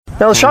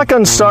Now, the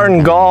shotgun start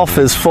in golf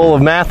is full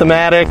of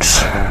mathematics.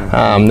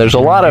 There's a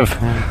lot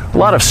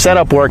of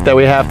setup work that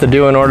we have to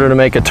do in order to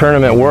make a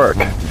tournament work.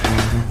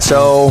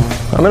 So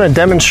I'm going to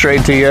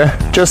demonstrate to you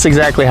just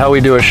exactly how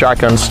we do a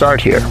shotgun start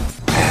here.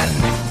 And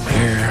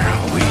here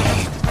we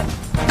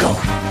go.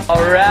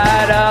 All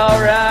right.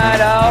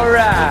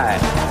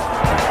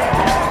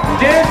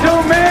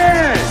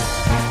 Gentlemen,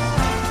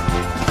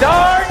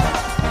 start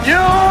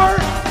your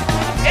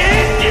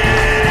engine!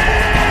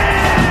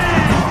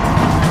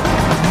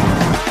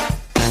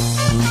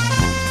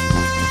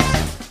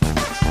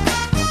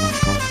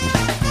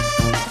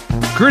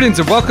 Greetings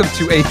and welcome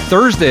to a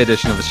Thursday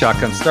edition of the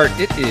Shotgun Start.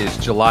 It is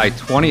July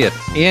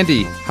 20th.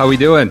 Andy, how we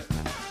doing?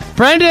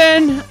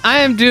 Brendan, I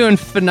am doing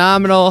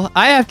phenomenal.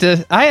 I have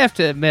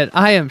to admit,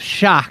 I am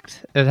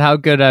shocked at how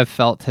good I've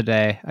felt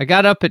today. I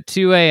got up at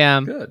 2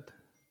 a.m. Good.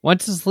 Went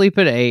to sleep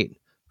at 8,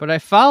 but I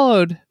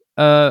followed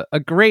I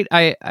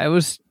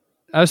was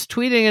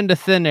tweeting into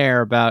thin air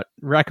about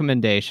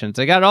recommendations.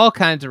 I got all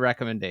kinds of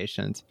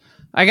recommendations.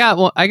 I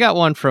got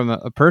one from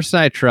a person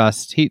I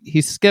trust.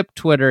 He skipped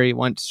Twitter. He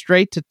went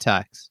straight to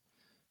text.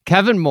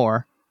 Kevin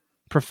Moore,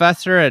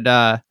 professor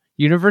at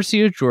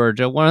University of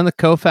Georgia, one of the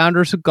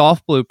co-founders of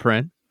Golf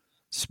Blueprint,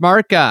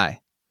 smart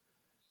guy.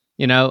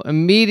 You know,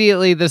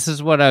 immediately this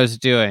is what I was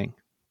doing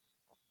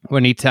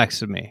when he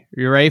texted me.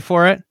 Are you ready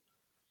for it?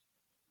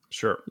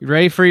 Sure. You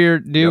ready for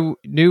your new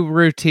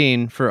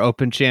routine for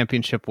Open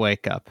Championship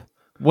wake up?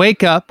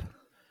 Wake up,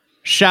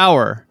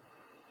 shower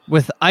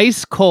with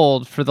ice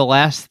cold for the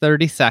last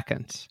 30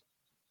 seconds.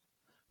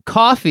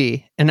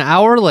 Coffee an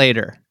hour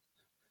later.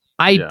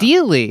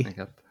 Ideally,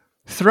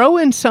 throw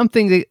in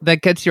something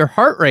that gets your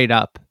heart rate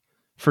up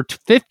for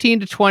 15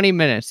 to 20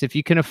 minutes if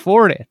you can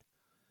afford it.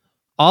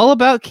 All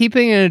about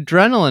keeping an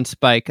adrenaline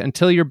spike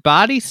until your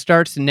body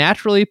starts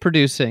naturally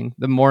producing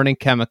the morning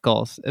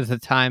chemicals at the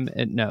time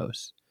it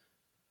knows.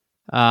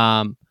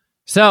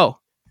 So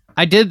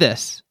I did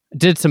this.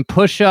 Did some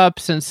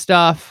push-ups and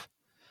stuff.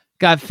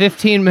 Got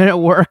 15-minute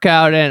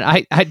workout, and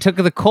I took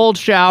the cold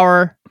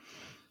shower.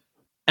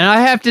 And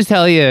I have to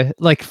tell you,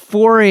 like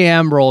 4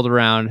 a.m. rolled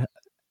around,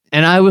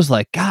 and I was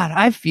like, God,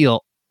 I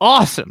feel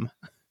awesome.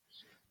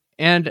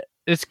 And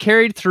it's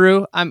carried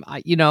through. I'm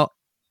a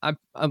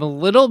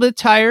little bit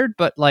tired,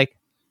 but like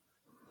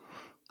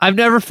I've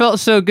never felt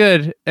so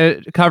good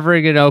at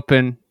covering an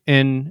Open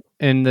in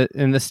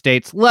the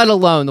States, let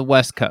alone the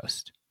West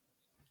Coast.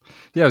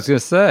 Yeah, I was gonna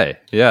say,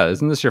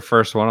 isn't this your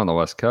first one on the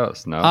West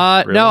Coast? No,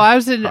 really? No, I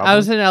was in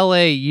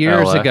LA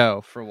years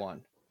ago for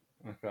one.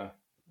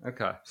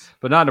 Okay,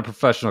 but not in a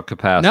professional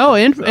capacity. No,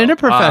 in a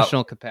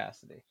professional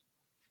capacity.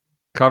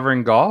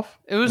 Covering golf.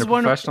 It was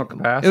professional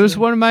capacity. It was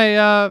one of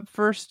my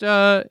first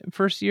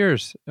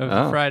years of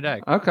the Fried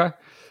Egg. Okay.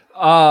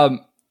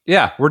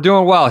 Yeah, we're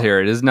doing well here.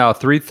 It is now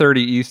 3:30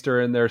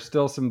 Eastern. There's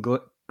still some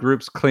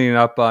groups cleaning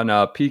up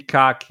on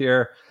Peacock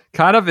here.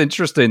 Kind of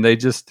interesting.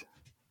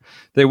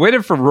 They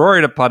waited for Rory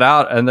to putt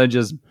out and then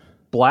just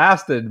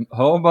blasted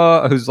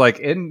Homa, who's like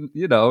in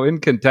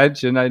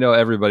contention. I know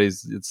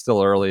it's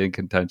still early in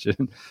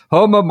contention.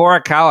 Homa,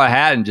 Morikawa,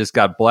 Hatton just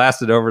got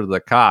blasted over to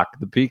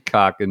the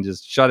Peacock, and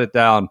just shut it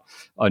down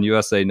on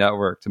USA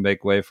Network to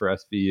make way for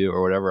SVU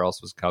or whatever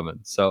else was coming.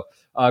 So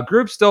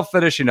group's still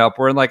finishing up.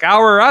 We're in like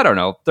hour,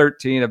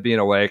 13 of being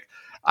awake.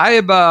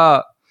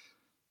 I'd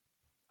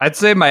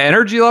say my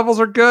energy levels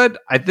are good.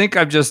 I think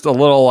I'm just a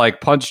little like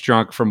punch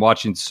drunk from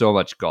watching so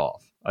much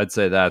golf. I'd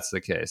say that's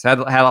the case. Have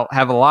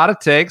a lot of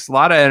takes, a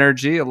lot of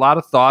energy, a lot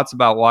of thoughts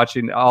about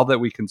watching all that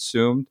we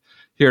consumed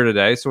here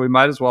today. So we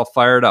might as well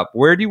fire it up.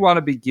 Where do you want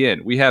to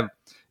begin? We have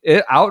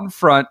it out in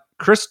front.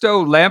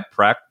 Christo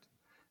Lamprecht,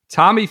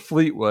 Tommy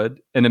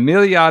Fleetwood, and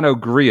Emiliano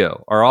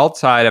Grillo are all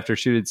tied after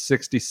shooting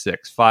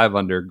 66, 5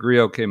 under.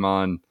 Grillo came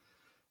on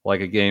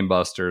like a game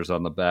busters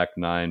on the back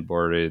nine,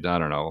 boarded,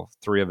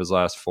 3 of his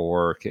last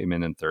 4, came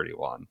in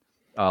 31.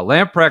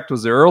 Lamprecht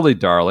was the early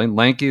darling,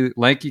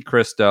 lanky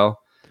Christo,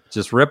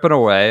 just ripping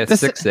away at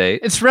 6'8".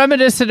 It's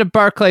reminiscent of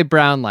Barclay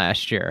Brown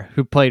last year,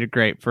 who played a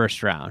great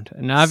first round.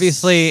 And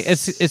obviously,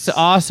 it's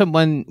awesome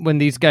when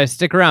these guys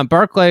stick around.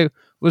 Barclay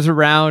was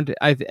around.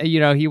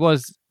 He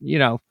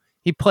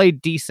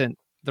played decent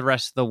the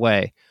rest of the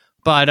way.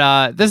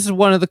 But this is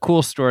one of the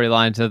cool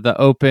storylines of the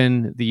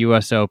Open, the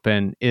U.S.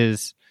 Open,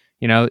 is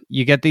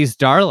you get these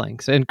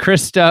darlings. And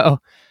Christo,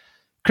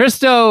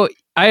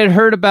 I had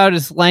heard about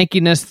his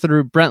lankiness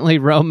through Brentley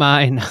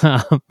Romine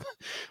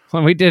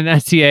when we did an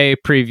NCAA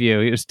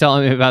preview. He was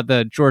telling me about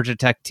the Georgia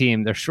Tech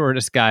team. Their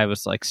shortest guy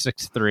was like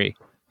 6'3",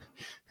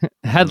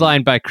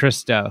 headlined by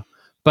Christo.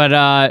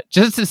 But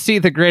just to see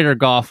the greater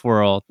golf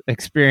world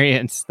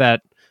experience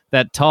that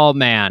tall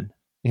man,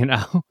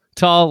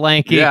 tall,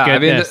 lanky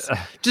goodness.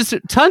 Just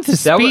tons of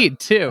speed,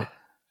 too.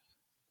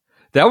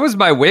 That was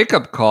my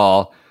wake-up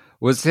call,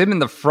 was him in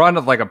the front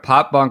of like a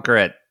pot bunker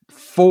at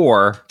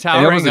 4,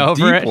 Towering and it was a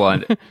over deep it.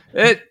 one.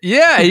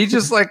 He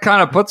just like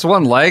kind of puts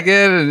one leg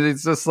in, and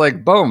it's just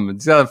like boom.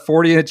 It's got a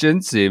 40-inch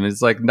inseam.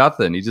 It's like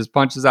nothing. He just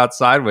punches out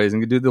sideways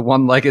and can do the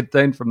one-legged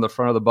thing from the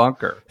front of the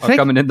bunker,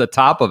 coming in the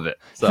top of it.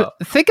 So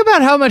think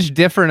about how much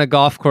different a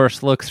golf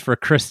course looks for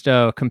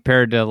Christo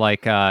compared to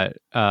like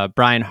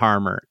Brian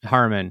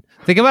Harmon.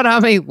 Think about how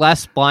many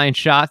less blind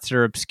shots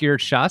or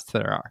obscured shots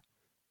there are.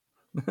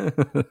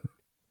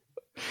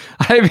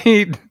 I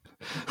mean,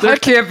 there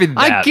can't be that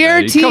I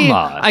guarantee. many. Come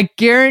on. I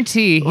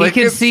guarantee he Like,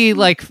 can it's- see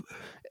like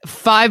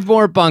 5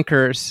 more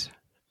bunkers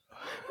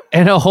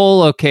in a hole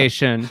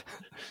location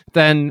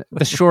than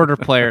the shorter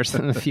players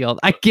in the field.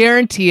 I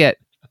guarantee it.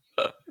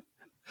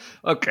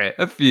 Okay,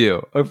 a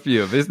few.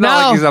 It's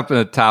not like he's up in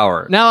a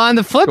tower. Now, on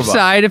the flip Come on.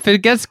 side, if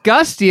it gets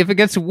gusty, if it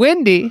gets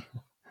windy,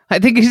 I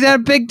think he's at a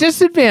big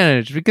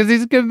disadvantage because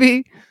he's going to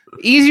be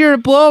easier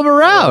to blow him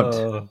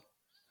around.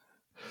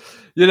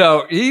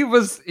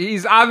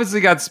 He's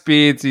obviously got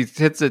speeds. He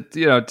hits it,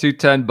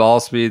 210 ball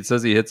speed.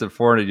 Says he hits it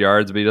 400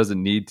 yards, but he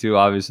doesn't need to.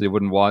 Obviously,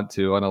 wouldn't want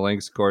to on a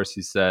links course,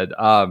 he said.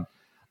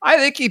 I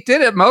think he did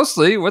it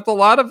mostly with a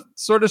lot of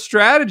sort of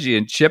strategy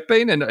and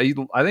chipping. And I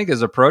think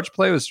his approach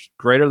play was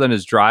greater than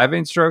his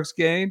driving strokes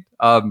gained.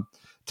 Tell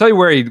you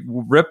where he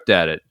ripped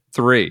at it.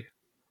 3.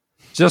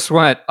 Just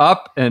went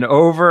up and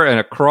over and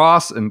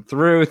across and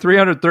through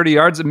 330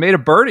 yards and made a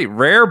birdie,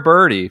 rare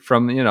birdie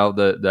from,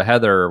 the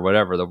heather or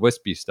whatever, the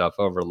wispy stuff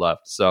over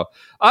left. So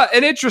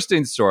an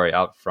interesting story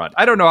out front.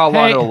 I don't know how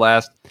long it'll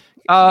last.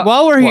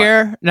 While we're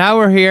here, now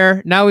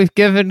we've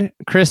given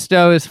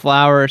Christo his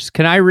flowers.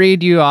 Can I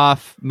read you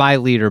off my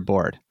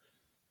leaderboard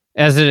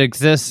as it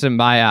exists in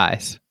my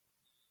eyes?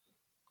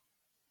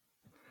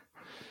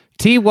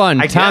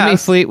 T1, Tommy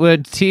guess.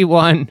 Fleetwood,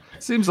 T1.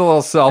 Seems a little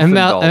And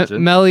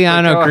self-indulgent.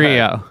 Meliano But go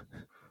ahead.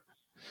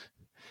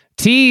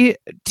 Grillo.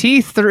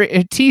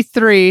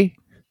 T3,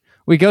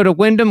 we go to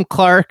Wyndham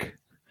Clark,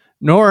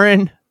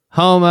 Norin,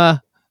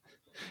 Homa,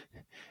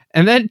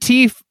 and then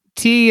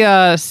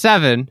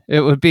T7,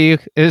 it would be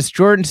is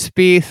Jordan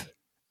Spieth.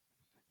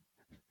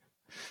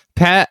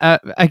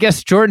 I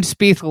guess Jordan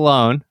Spieth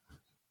alone,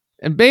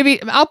 and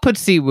maybe I'll put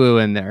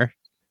Siwoo in there,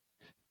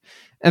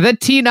 and then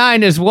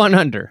T9 is 1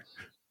 under.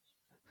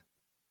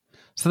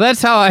 So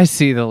that's how I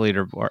see the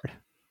leaderboard.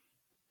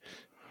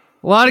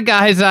 A lot of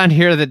guys on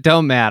here that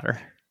don't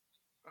matter.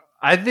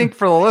 I think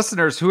for the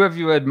listeners, who have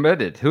you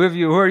admitted? Who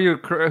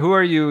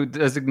are you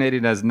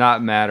designating as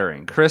not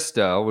mattering?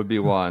 Christo would be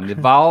one. The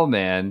Vowel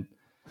Man,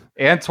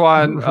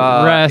 Antoine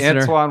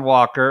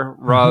Walker,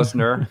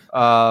 Rosner,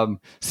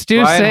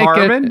 Stu Brian Sankett,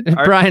 Harmon?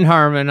 Brian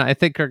Harmon, I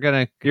think are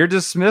gonna. You're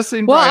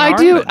dismissing. Well, Brian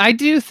I Harmon.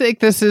 do think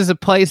this is a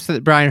place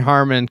that Brian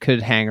Harmon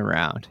could hang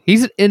around.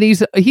 He's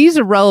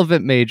a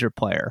relevant major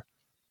player.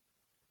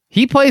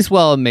 He plays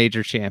well in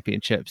major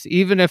championships,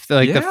 even if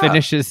the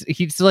finishes.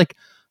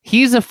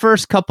 He's a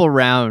first couple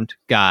round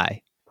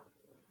guy.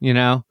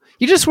 You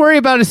just worry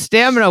about his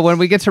stamina when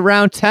we get to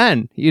round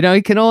 10.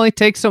 He can only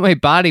take so many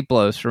body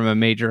blows from a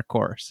major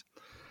course.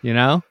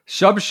 Shub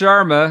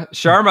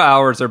Sharma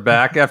hours are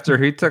back after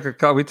we took a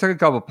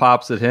couple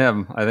pops at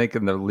him. I think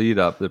in the lead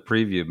up, the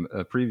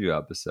preview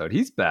episode,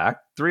 he's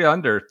back 3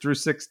 under through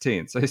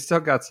 16, so he's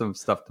still got some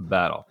stuff to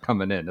battle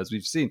coming in, as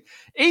we've seen.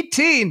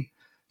 18,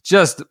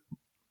 just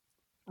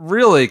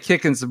really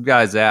kicking some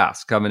guys'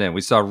 ass coming in.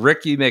 We saw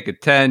Ricky make a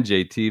 10,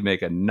 JT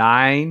make a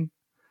 9.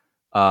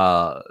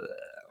 A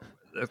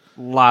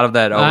lot of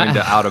that owing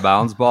to out of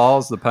bounds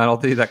balls, the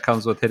penalty that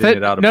comes with hitting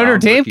it out of bounds. Notre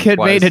Dame Ricky kid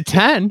twice. made a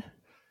 10.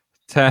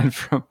 10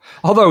 from,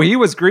 although he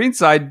was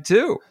greenside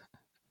too.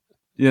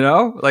 He did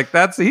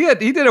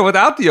it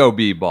without the OB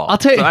ball. I'll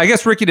tell you, so I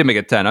guess Ricky didn't make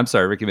a 10. I'm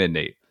sorry, Ricky made an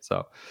 8.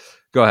 So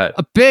go ahead.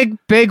 A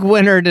big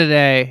winner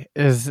today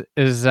is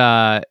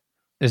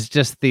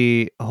just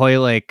the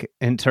Hoylake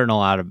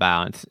internal out of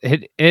bounds.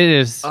 It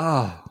is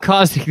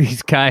causing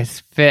these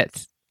guys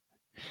fits.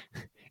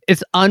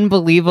 It's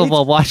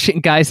unbelievable watching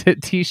guys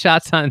hit tee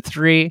shots on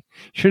 3.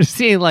 You're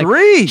seeing like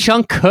 3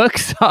 chunk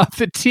hooks off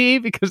the tee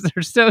because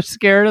they're so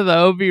scared of the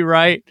OB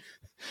right.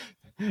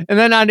 And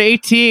then on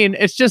 18,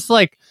 it's just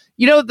like,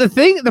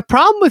 the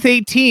problem with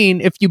 18,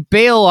 if you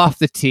bail off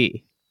the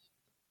tee,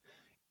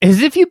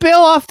 is if you bail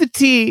off the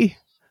tee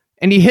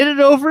and you hit it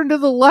over into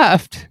the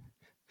left,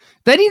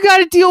 then you got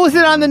to deal with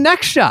it on the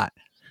next shot.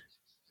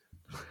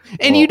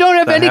 And you don't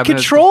have any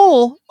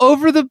control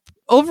over the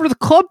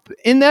club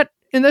in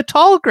the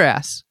tall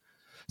grass.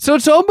 So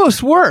it's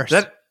almost worse.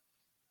 That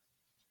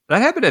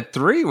happened at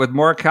 3 with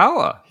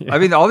Morikawa. Yeah. I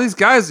mean, all these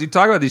guys, you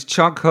talk about these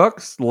chunk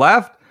hooks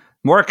left.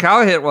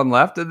 Morikawa hit one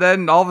left, and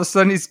then all of a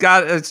sudden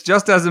it's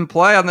just as in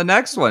play on the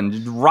next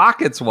one.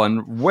 Rockets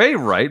one way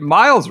right,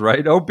 miles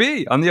right, OB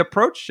on the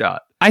approach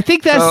shot. I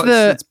think that's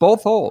it's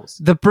both holes.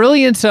 The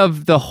brilliance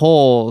of the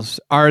holes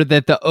are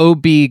that the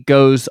OB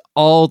goes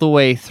all the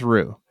way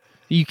through.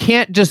 You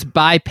can't just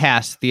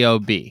bypass the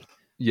OB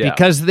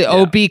because the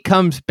OB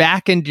comes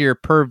back into your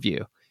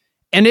purview.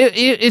 And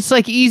it's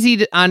like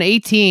easy on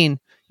 18.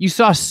 You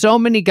saw so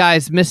many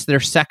guys miss their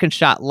second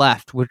shot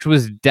left, which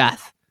was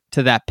death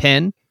to that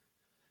pin.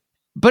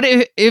 But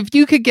if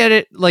you could get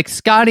it, like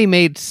Scottie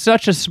made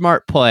such a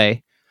smart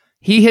play,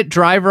 he hit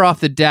driver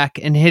off the deck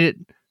and hit it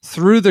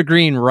through the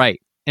green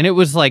right. And it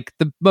was like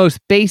the most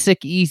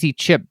basic, easy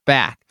chip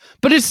back.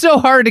 But it's so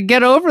hard to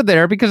get over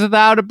there because of the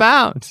out of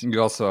bounds.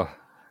 You also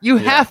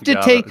have to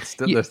take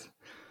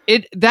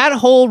it. That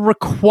hole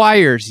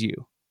requires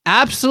you,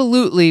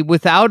 absolutely,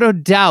 without a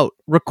doubt,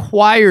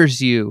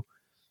 requires you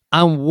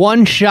on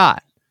one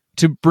shot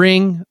to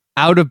bring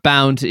out of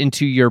bounds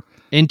into your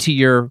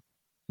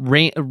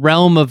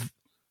realm of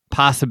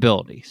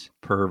possibilities.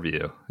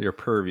 Your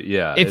purview.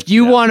 Yeah. If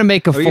you want to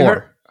make a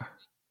four.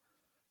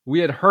 We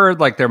had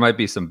heard like there might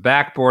be some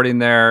backboarding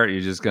there.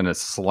 You're just going to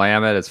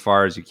slam it as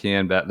far as you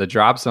can. But the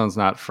drop zone's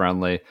not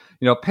friendly.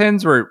 You know,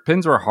 pins were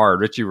hard.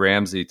 Richie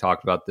Ramsey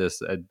talked about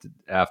this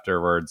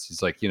afterwards.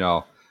 He's like, you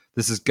know,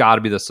 this has got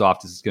to be the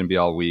softest it's going to be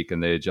all week.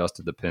 And they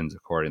adjusted the pins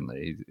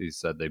accordingly. He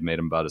said they made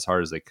them about as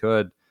hard as they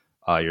could.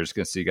 You're just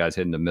going to see guys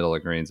hitting the middle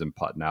of greens and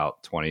putting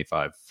out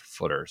 25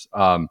 footers.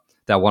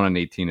 That 1 on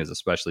 18 is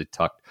especially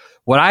tucked.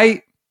 What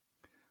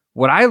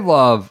I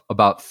love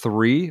about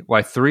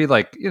why three,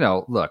 like, you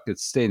know, look,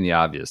 it's stating the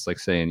obvious, like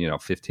saying, you know,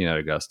 15 at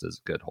Augusta is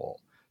a good hole.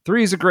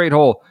 3 is a great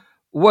hole.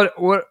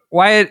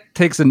 Why it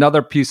takes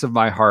another piece of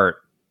my heart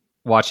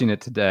watching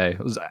it today.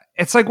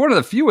 It's like one of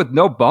the few with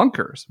no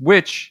bunkers,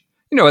 which,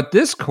 you know, at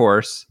this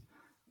course,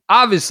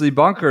 obviously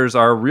bunkers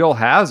are a real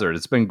hazard.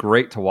 It's been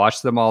great to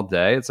watch them all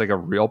day. It's like a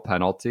real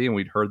penalty, and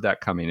we'd heard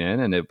that coming in,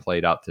 and it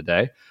played out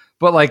today.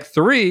 But like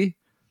 3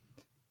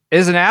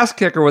 is an ass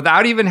kicker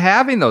without even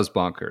having those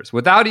bunkers.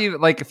 Without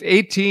even, like, if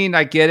 18,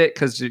 I get it,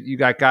 because you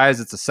got guys,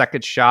 it's a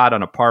second shot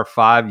on a par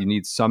 5. You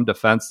need some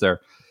defense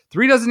there.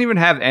 3 doesn't even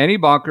have any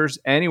bunkers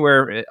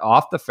anywhere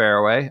off the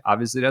fairway.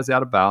 Obviously, it has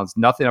out of bounds,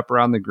 nothing up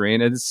around the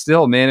green, and it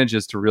still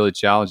manages to really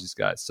challenge these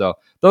guys. So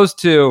those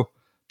two,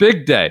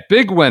 big day,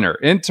 big winner,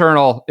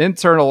 internal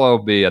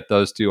OB at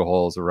those 2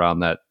 holes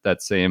around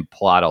that same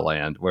plot of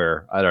land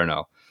where, I don't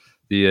know,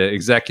 the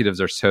executives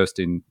are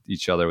toasting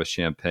each other with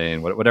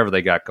champagne, whatever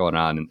they got going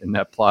on in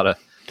that plot of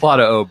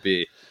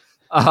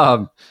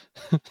OB.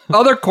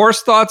 Other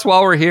course thoughts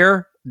while we're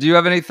here? Do you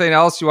have anything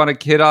else you want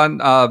to hit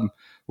on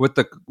with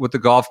the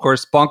golf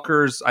course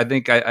bunkers? I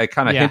think I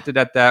kind of hinted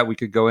at that. We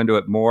could go into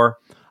it more.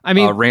 I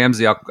mean,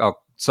 Ramsey,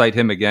 I'll cite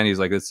him again. He's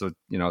like, it's a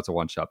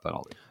 1-shot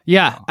penalty.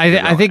 Yeah,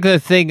 I think the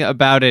thing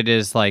about it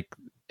is, like,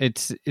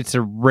 it's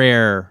a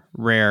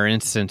rare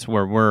instance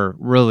where we're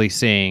really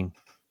seeing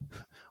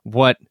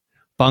what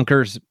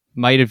bunkers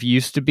might have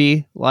used to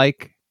be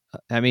like.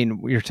 I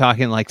mean, you're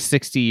talking like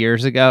 60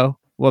 years ago,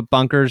 what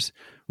bunkers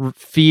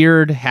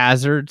feared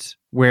hazards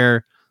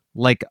where,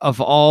 like, of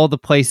all the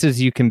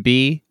places you can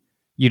be,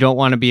 you don't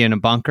want to be in a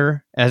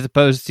bunker, as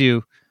opposed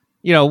to,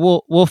 you know,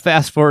 we'll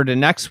fast forward to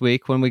next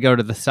week when we go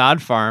to the sod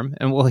farm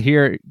and we'll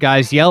hear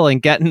guys yelling,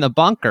 "Get in the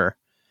bunker."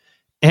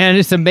 And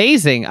it's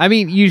amazing. I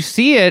mean, you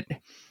see it.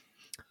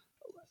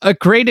 A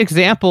great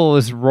example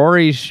is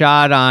Rory's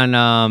shot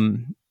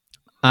on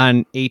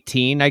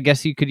 18, I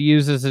guess you could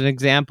use as an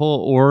example,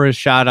 or his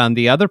shot on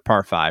the other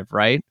par 5,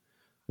 right?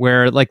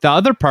 Where, like, the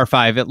other par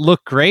 5, it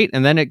looked great,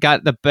 and then it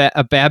got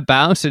a bad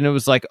bounce, and it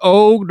was like,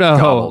 oh no,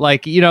 Gobbled.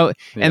 Like, you know,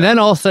 and then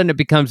all of a sudden it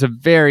becomes a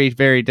very,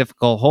 very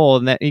difficult hole,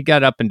 and that he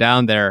got up and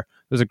down there.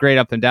 It was a great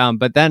up and down.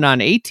 But then on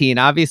 18,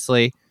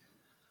 obviously,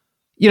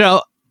 you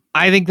know,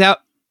 I think that,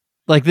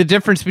 like, the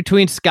difference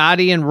between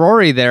Scottie and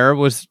Rory there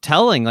was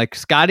telling. Like,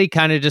 Scottie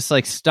kind of just,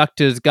 like, stuck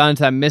to his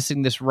guns. I'm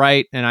missing this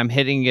right, and I'm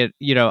hitting it.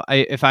 You know,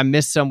 if I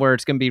miss somewhere,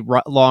 it's going to be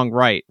long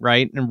right.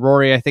 And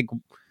Rory, I think,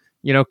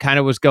 you know, kind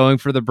of was going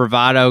for the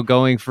bravado,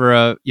 going for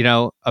a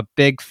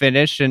big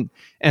finish, and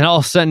all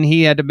of a sudden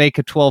he had to make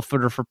a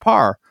 12-footer for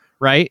par,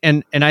 right?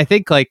 And I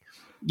think, like,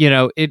 you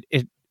know,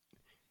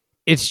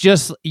 it's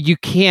just, you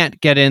can't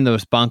get in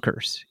those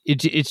bunkers.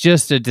 It's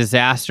just a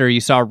disaster.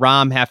 You saw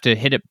Rahm have to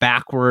hit it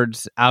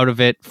backwards out of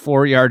it,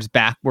 4 yards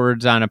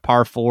backwards on a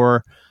par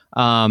 4.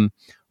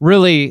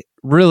 Really,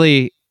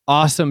 really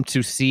awesome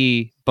to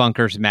see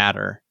bunkers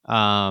matter.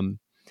 Do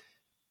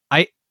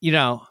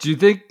you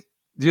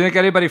think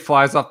anybody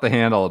flies off the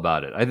handle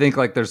about it? I think,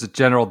 like, there's a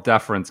general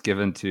deference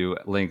given to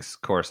links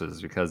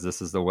courses because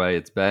this is the way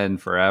it's been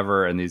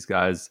forever, and these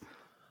guys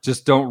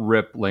just don't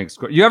rip links.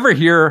 You ever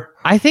hear?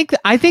 I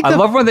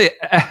love when they.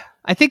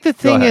 I think the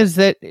thing is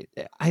that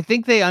I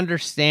think they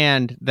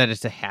understand that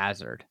it's a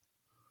hazard.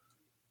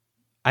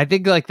 I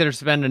think, like,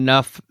 there's been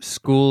enough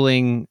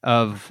schooling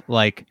of,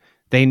 like,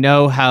 they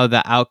know how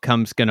the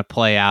outcome's going to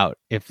play out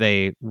if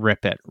they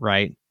rip it,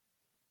 right?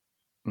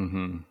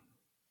 Mm-hmm.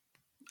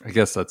 I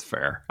guess that's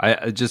fair.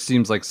 It just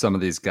seems like some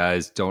of these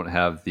guys don't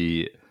have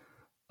the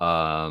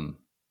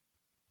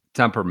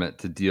temperament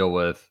to deal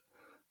with,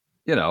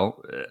 you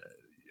know,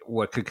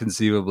 what could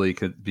conceivably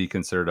be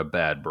considered a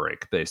bad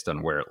break based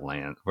on where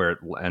it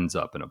ends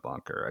up in a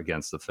bunker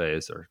against the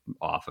face or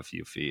off a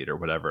few feet or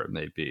whatever it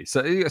may be.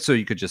 So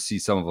you could just see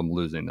some of them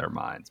losing their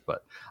minds.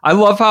 But I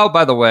love how,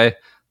 by the way,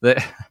 that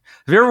have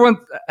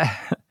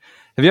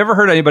you ever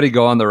heard anybody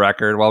go on the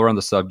record while we're on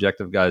the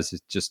subject of guys who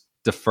just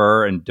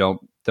defer and don't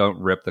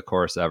rip the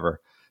course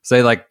ever?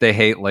 Say, like, they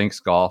hate links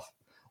golf.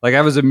 Like,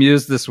 I was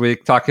amused this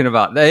week talking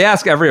about, they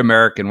ask every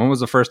American, when was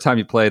the first time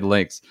you played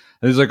links?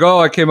 And he's like, oh,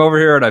 I came over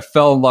here and I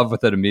fell in love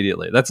with it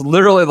immediately. That's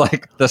literally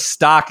like the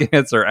stock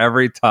answer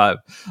every time.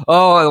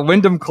 Oh,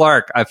 Wyndham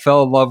Clark, I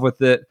fell in love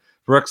with it.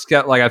 Brooks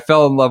kept, like, I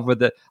fell in love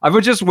with it. I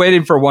was just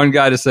waiting for one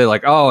guy to say,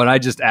 like, oh, and I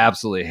just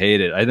absolutely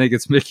hate it. I think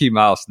it's Mickey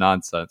Mouse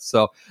nonsense.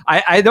 So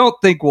I don't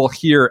think we'll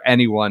hear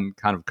anyone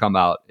kind of come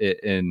out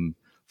in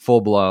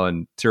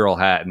full-blown Tyrrell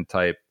Hatton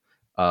type,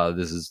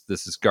 this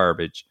is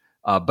garbage.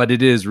 But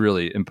it is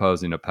really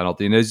imposing a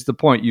penalty. And it's the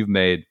point you've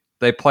made.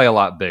 They play a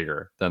lot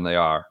bigger than they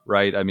are,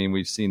 right? I mean,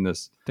 we've seen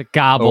this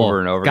over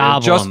and over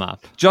again. Them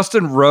up.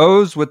 Justin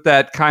Rose with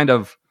that kind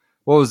of,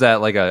 what was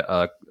that, like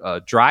a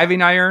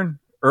driving iron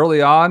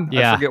early on?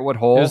 Yeah. I forget what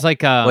hole. It was like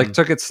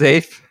took it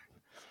safe.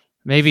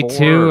 Maybe 4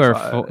 or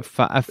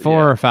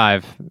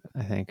 5,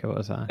 I think it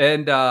was on.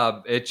 And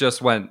it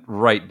just went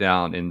right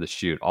down in the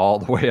chute, all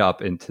the way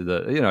up into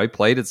the, he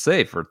played it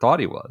safe, or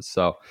thought he was.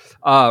 So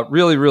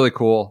really, really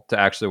cool to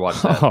actually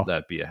watch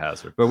that be a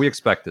hazard. But we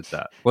expected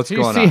that. What's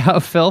going on? Did you see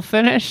how Phil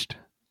finished?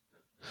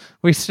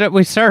 We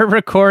started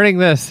recording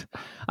this.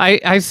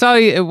 I saw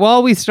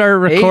while we started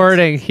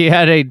recording, he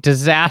had a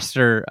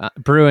disaster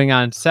brewing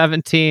on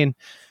 17.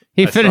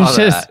 He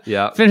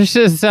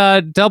finishes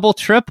double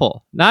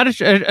triple, not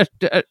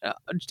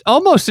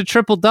almost a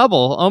triple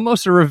double,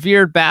 almost a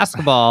revered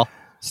basketball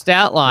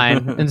stat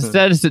line.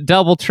 Instead, it's a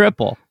double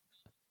triple.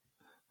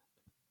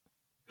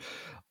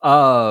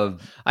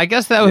 I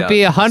guess that would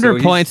be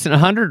 100 points and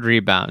 100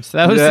 rebounds.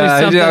 That was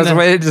something. I was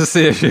waiting to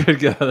see if you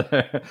would go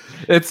there.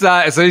 It's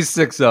so he's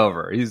 6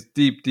 over. He's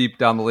deep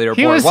down the leaderboard.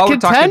 He was While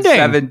contending. We're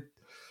talking 7,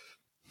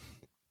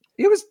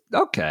 he was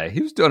okay.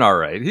 He was doing all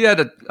right. He had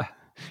a.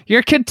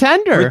 You're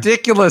contender.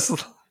 Ridiculous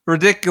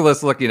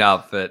looking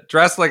outfit.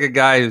 Dressed like a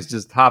guy who's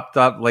just hopped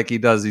up like he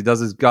does. He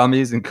does his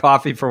gummies and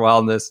coffee for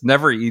wellness.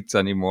 Never eats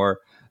anymore,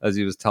 as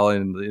he was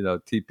telling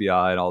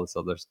TPI and all this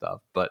other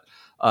stuff. But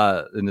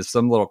and there's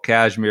some little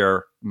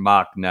cashmere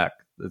mock neck.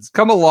 It's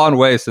come a long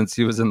way since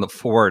he was in the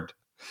Ford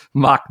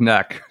mock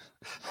neck,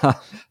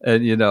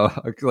 and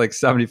like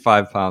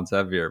 75 pounds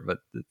heavier. But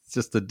it's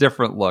just a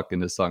different look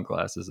in his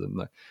sunglasses and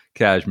the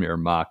cashmere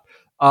mock.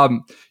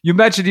 You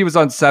mentioned he was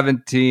on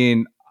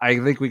 17. I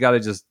think we got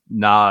to just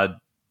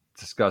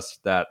discuss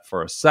that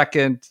for a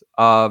second.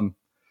 I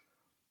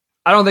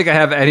don't think I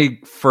have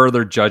any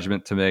further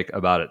judgment to make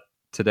about it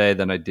today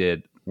than I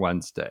did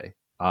Wednesday.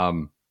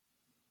 Thought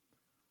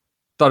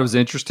it was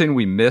interesting.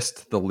 We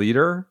missed the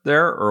leader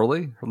there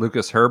early.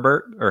 Lucas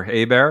Herbert or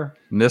Hebert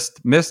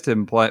missed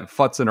him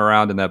futzing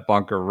around in that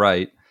bunker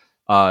right.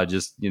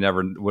 Just you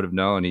never would have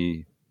known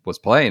he was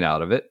playing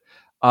out of it.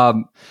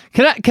 Can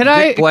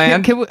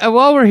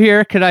while we're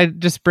here, could I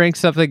just bring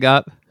something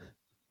up?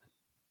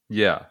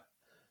 Yeah.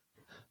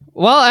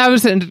 Well, I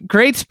was in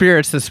great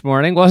spirits this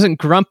morning. Wasn't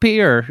grumpy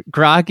or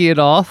groggy at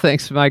all,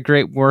 thanks to my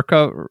great my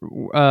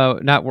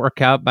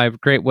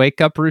great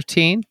wake up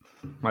routine.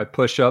 My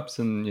push-ups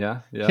and yeah.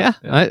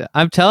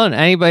 I'm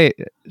telling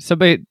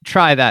somebody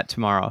try that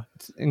tomorrow.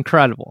 It's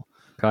incredible.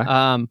 Okay.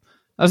 I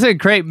was in a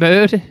great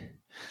mood.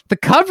 The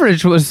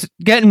coverage was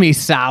getting me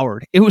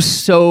soured. It was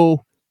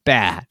so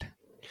bad.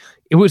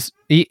 It was,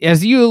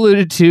 as you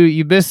alluded to,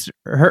 you missed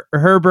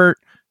Herbert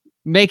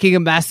making a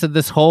mess of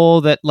this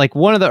hole that, like,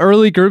 one of the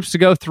early groups to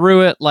go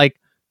through it. Like,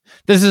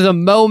 this is a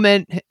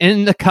moment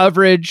in the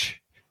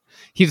coverage.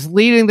 He's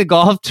leading the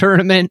golf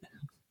tournament,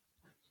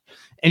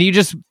 and you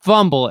just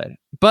fumble it.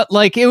 But,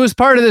 like, it was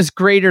part of this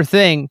greater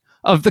thing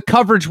of the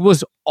coverage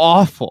was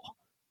awful.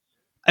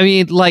 I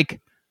mean,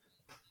 like,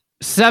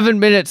 7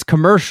 minutes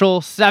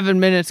commercial,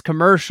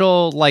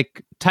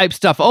 like, type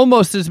stuff,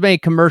 almost as many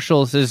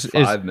commercials as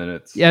 5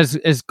 minutes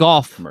as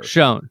golf commercial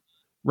shown,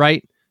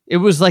 right? It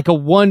was like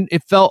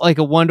it felt like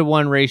a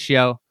 1-to-1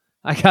 ratio.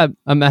 I got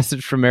a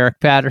message from Eric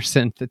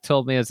Patterson that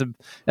told me as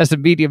a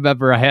media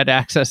member I had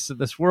access to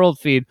this world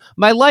feed.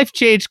 My life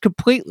changed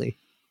completely.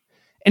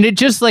 And it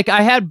just, like,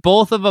 I had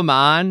both of them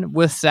on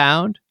with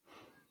sound,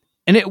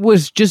 and it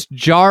was just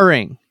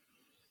jarring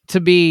to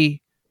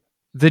be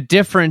the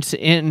difference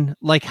in,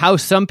 like, how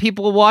some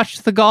people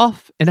watch the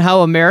golf and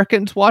how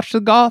Americans watch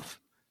the golf.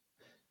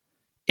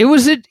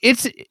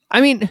 It's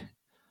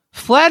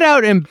flat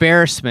out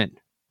embarrassment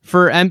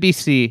for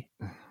NBC.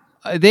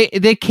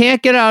 They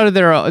can't get out of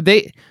their own.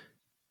 It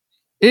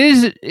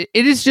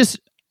is just,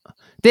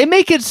 they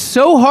make it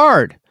so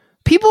hard.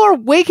 People are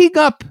waking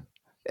up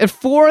at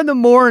 4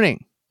 a.m.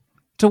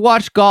 to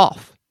watch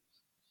golf,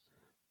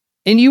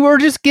 and you are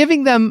just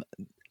giving them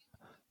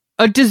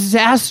a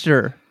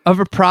disaster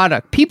of a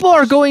product. People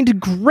are going to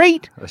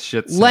great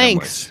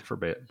lengths for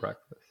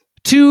breakfast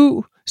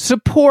to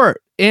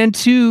support and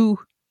to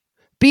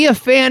be a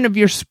fan of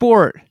your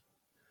sport.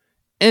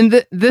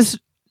 And this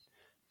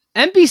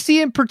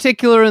NBC in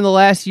particular in the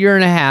last year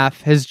and a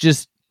half has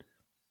just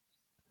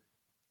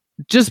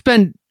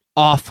been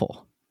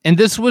awful. And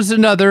this was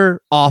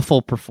another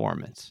awful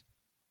performance.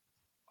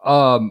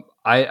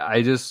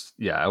 I just,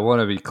 I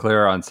want to be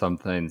clear on some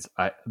things.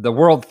 The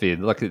world feed,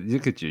 look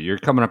at you. You're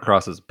coming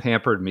across as a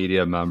pampered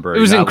media member. It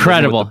was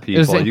incredible. It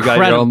was incredible. You got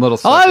your own little.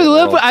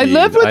 I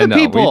live with the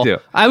people. We do.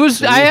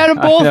 I had them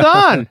both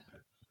on.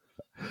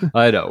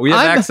 I know. We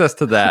have access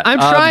to that. I'm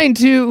trying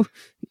to,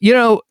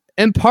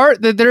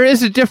 impart that there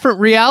is a different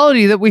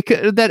reality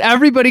that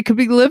everybody could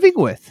be living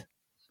with.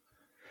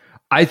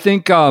 I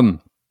think, I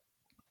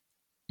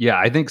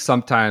think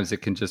sometimes it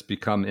can just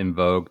become in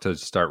vogue to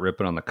start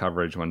ripping on the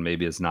coverage when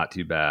maybe it's not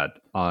too bad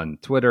on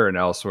Twitter and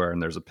elsewhere,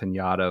 and there's a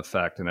piñata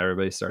effect, and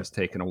everybody starts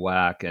taking a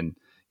whack, and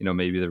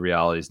maybe the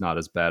reality is not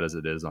as bad as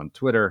it is on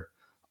Twitter.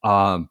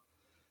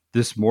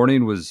 This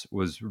morning was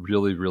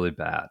really, really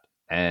bad,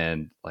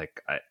 and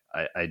like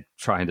I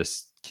trying to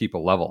keep a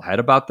level head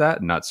about that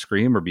and not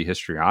scream or be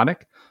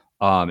histrionic.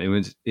 It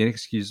was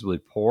inexcusably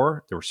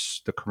poor.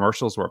 The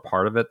commercials were a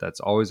part of it. That's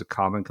always a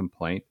common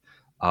complaint.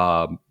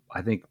 I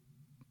think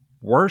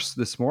worse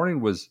this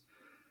morning was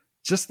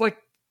just like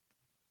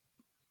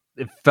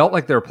it felt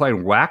like they were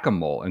playing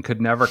whack-a-mole and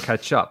could never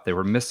catch up. They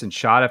were missing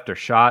shot after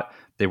shot.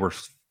 They were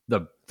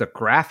the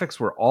graphics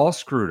were all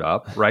screwed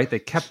up, right? They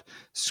kept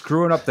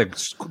screwing up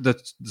the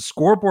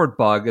scoreboard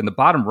bug in the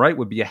bottom right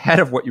would be ahead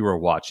of what you were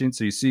watching.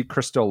 So you see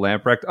Christo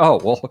Lamprecht. Oh,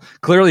 well,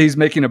 clearly he's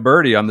making a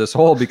birdie on this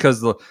hole because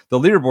the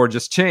leaderboard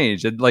just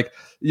changed. And like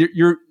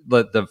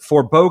the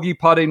for bogey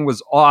putting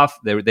was off.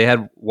 They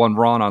had one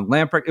wrong on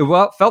Lamprecht.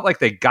 It felt like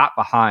they got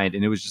behind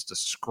and it was just a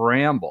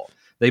scramble.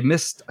 They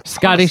missed.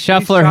 Scottie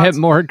Scheffler hit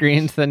more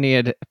greens than he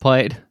had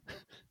played.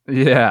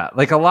 Yeah,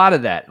 like a lot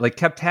of that like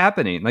kept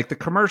happening. Like the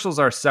commercials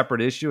are a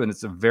separate issue and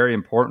it's a very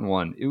important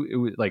one. It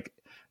was like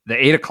the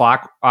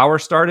 8:00 hour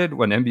started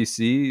when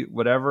NBC,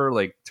 whatever,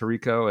 like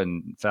Tirico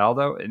and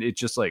Faldo, and it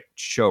just like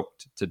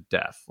choked to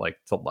death, like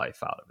to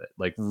life out of it,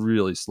 like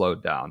really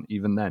slowed down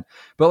even then.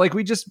 But like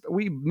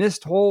we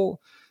missed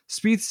whole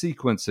speed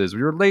sequences.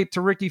 We were late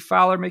to Ricky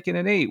Fowler making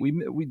an 8.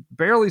 We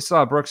barely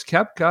saw Brooks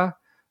Koepka.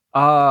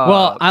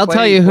 Well, I'll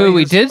tell you who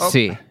we did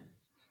see.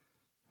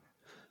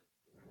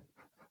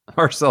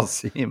 Marcel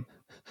Siem.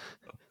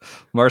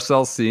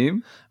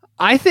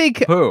 I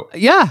think. Who?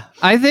 Yeah,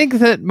 I think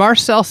that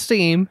Marcel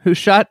Siem, who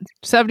shot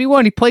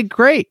 71, he played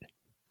great.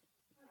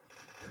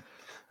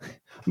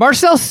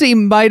 Marcel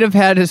Siem might have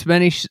had as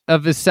many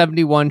of his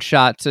 71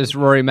 shots as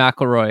Rory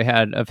McIlroy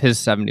had of his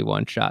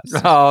 71 shots.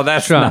 Oh,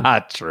 that's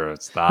not true.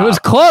 Stop. It was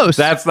close.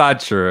 That's not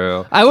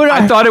true.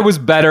 I thought it was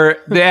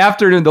better. The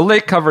afternoon, the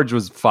late coverage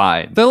was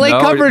fine. The late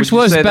coverage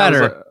was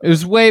better. It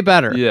was way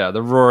better. Yeah,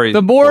 the Rory.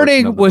 The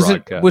morning was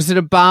an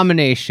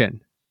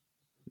abomination.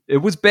 It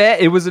was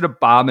bad. It was an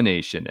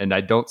abomination, and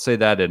I don't say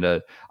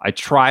that I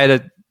try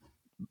to.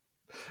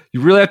 You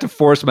really have to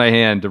force my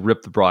hand to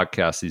rip the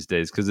broadcast these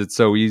days because it's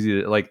so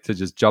easy to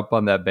just jump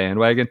on that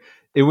bandwagon.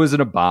 It was an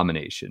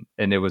abomination,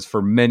 and it was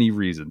for many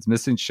reasons: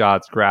 missing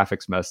shots,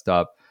 graphics messed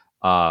up,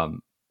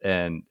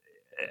 and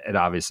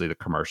obviously the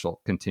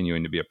commercial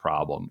continuing to be a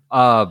problem.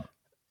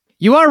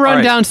 You want to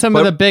run down some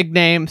of the big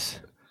names?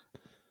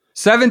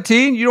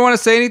 17? You don't want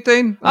to say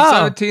anything on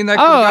 17? That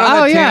got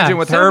on that tangent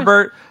with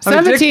Herbert.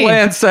 17. Dick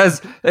Bland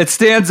says it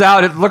stands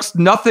out. It looks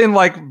nothing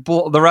like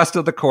the rest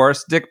of the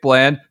course. Dick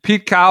Bland.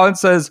 Pete Cowan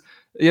says,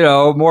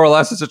 more or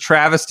less it's a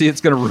travesty.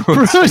 It's going to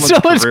ruin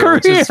someone's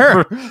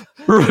career.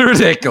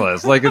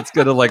 Ridiculous. Like it's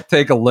going to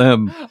take a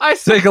limb.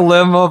 Take a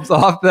limb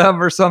off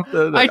them or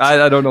something.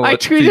 I don't know. I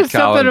tweeted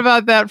something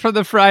about that from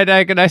the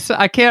Friday, and I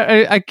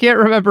can't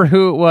remember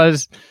who it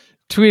was.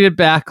 Tweeted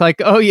back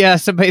like, "Oh yeah,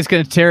 somebody's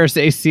going to tear his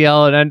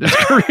ACL and end his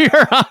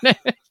career on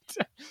it."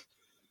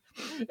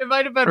 It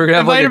might have been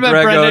Brendan Quinn.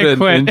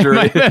 It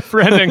might have been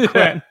Brendan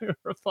Quinn who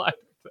replied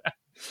to that.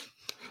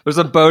 There's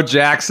a Bo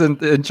Jackson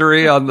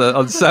injury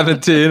on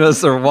 17 as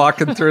they're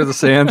walking through the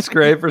sand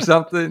scrape or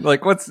something.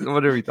 Like what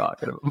are we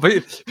talking about?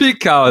 Pete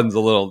Cowan's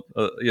a little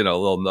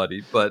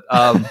nutty, but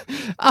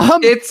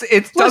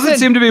it doesn't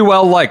seem to be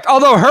well liked.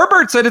 Although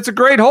Herbert said it's a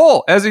great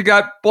hole as he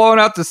got blown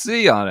out to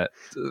sea on it.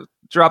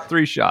 Drop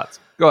 3 shots.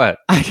 Go ahead.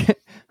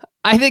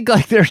 I think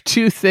there are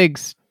two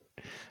things.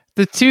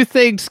 The two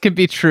things can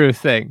be true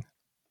thing.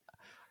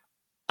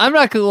 I'm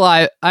not gonna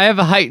lie. I have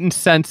a heightened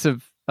sense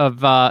of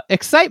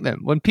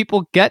excitement when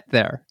people get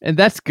there, and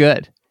that's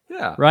good.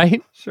 Yeah.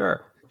 Right.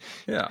 Sure.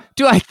 Yeah.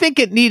 Do I think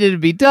it needed to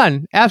be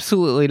done?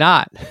 Absolutely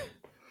not.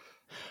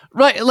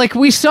 Right. Like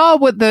we saw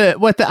what the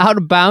out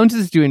of bounds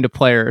is doing to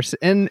players,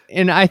 and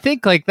I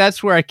think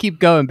that's where I keep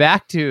going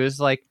back to is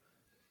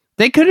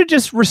they could have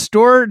just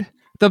restored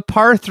the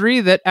par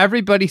 3 that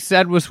everybody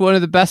said was one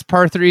of the best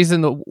par 3s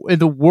in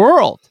the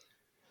world,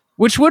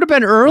 which would have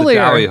been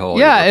earlier. The Dowie hole.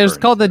 Yeah, it was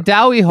called the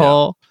Dowie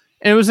hole,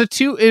 and it was a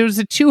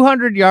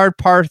 200-yard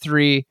par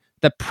 3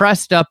 that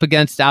pressed up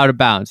against out of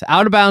bounds.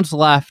 Out of bounds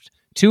left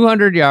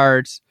 200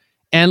 yards,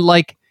 and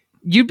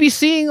you'd be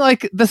seeing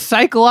the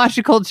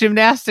psychological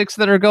gymnastics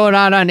that are going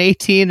on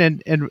 18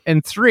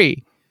 and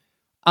 3,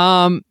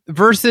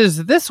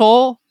 versus this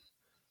hole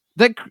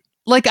that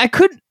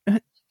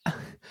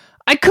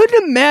I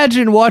couldn't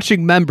imagine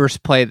watching members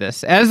play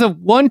this as a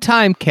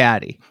one-time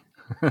caddy.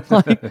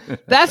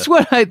 That's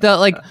what I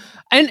thought.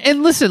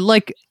 And listen,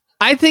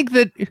 I think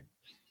that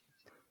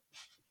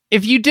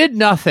if you did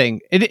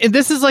nothing, and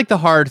this is like the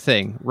hard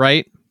thing,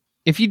 right?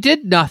 If you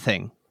did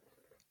nothing,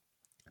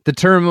 the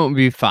tournament would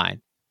be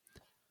fine.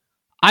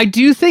 I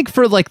do think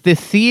for like the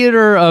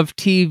theater of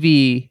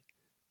TV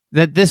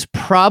that this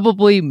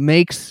probably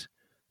makes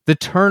the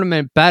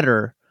tournament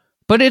better,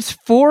 but it's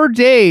 4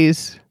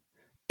 days,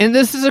 and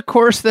this is a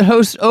course that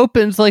hosts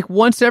opens like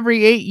once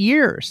every 8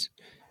 years,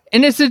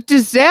 and it's a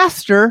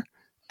disaster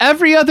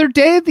every other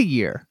day of the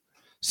year.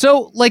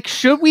 So, like,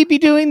 should we be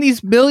doing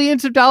these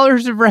millions of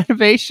dollars of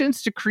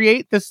renovations to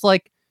create this,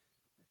 like,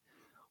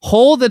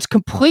 hole that's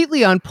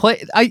completely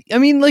unplayed? I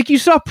mean, like, you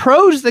saw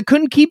pros that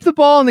couldn't keep the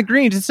ball on the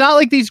greens. It's not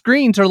like these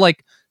greens are,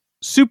 like,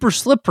 super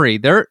slippery.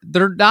 They're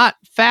not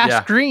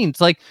fast greens.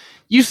 Like,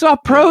 you saw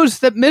pros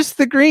that missed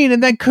the green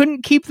and then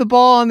couldn't keep the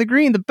ball on the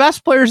green. The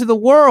best players in the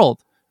world.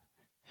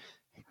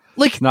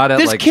 Like, it's not at,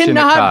 this like,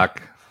 cannot...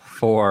 Shinnecock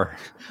for...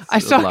 I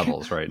saw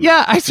levels right now.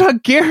 Yeah, I saw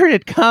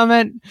Garrett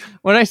comment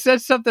when I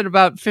said something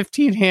about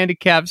 15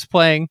 handicaps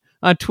playing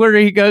on Twitter.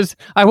 He goes,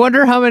 "I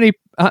wonder how many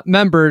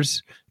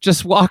members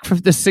just walk from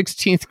the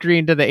 16th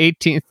green to the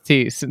 18th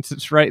tee since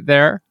it's right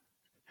there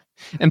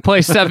and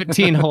play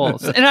 17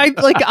 holes." And I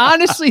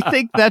honestly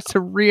think that's a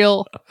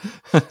real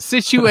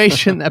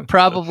situation that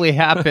probably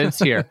happens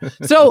here.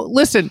 So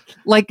listen,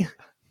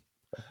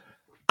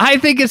 I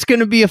think it's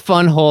going to be a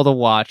fun hole to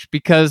watch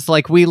because,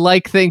 we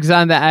like things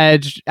on the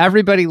edge.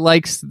 Everybody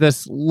likes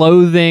this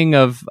loathing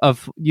of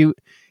you.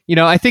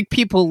 I think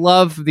people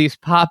love these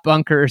pop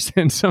bunkers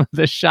and some of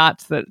the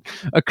shots that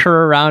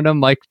occur around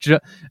them, like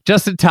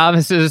Justin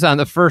Thomas's on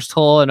the first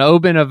hole, and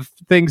Oban of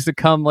things to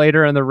come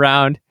later in the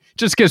round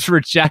just gets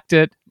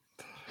rejected,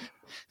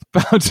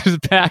 bounces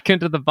back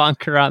into the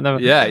bunker on them.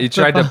 Yeah, he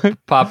tried to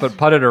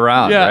putt it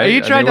around. Yeah, right? he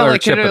tried to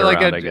chip hit it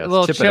like around, a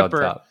little chip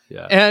chipper. It on top.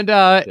 Yeah. And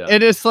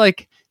it is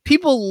like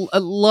people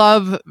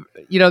love,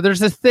 there's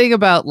this thing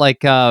about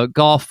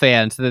golf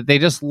fans that they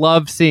just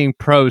love seeing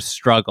pros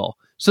struggle.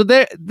 So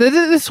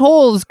this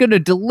hole is going to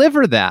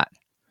deliver that.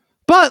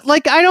 But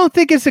I don't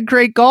think it's a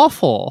great golf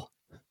hole.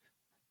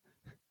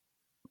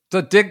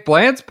 To Dick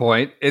Bland's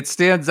point, it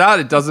stands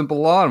out. It doesn't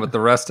belong with the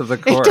rest of the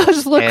course. It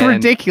does look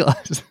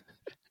ridiculous.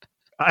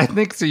 I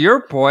think to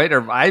your point,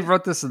 or I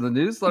wrote this in the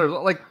newsletter,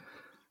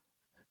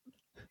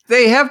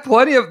 they have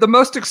plenty of the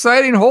most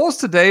exciting holes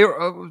today.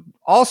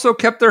 Also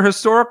kept their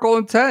historical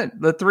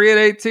intent, the 3 and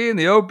 18,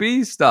 the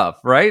OB stuff,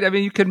 right? I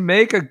mean, you can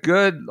make a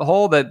good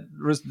hole that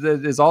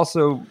is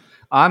also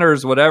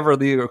honors whatever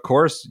the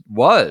course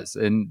was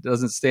and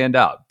doesn't stand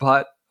out.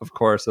 But of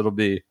course, it'll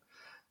be,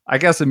 I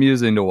guess,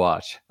 amusing to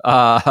watch.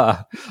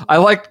 I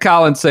liked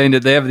Colin saying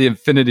that they have the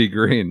infinity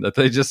green that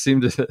they just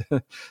seem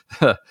to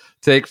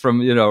take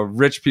from,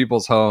 rich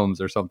people's homes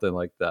or something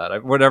like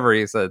that. Whatever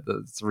he said,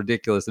 it's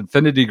ridiculous.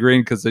 Infinity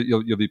green because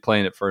you'll be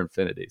playing it for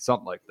infinity,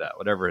 something like that.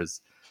 Whatever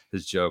his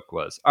joke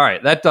was. All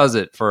right, that does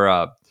it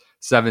for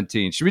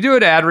 17. Should we do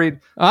an ad read?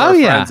 Oh,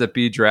 yeah. Friends at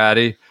B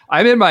Dratty.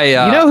 I'm in my.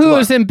 Who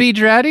was in B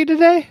Dratty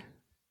today?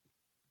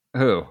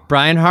 Who?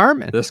 Brian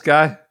Harmon. This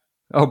guy?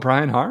 Oh,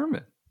 Brian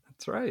Harmon.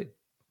 That's right.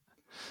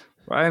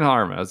 Brian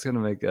Harmon. I was going to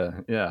make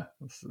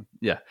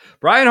yeah.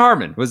 Brian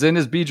Harmon was in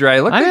his B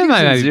Dratty. I'm in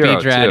my B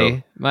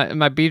Dratty.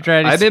 My B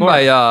Dratty. I'm in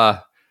my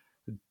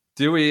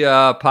Dewey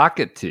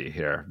pocket tee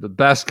here. The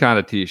best kind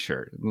of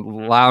t-shirt.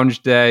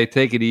 Lounge day.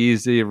 Take it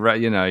easy.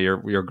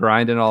 You're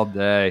grinding all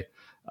day.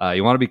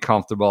 You want to be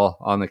comfortable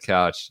on the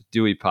couch.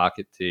 Dewey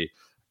pocket tee.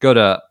 Go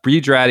to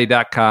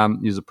bdratty.com.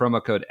 Use the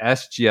promo code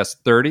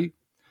SGS30.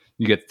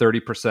 You get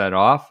 30%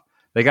 off.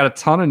 They got a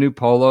ton of new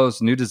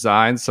polos, new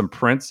designs, some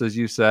prints, as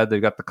you said. They've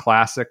got the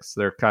classics.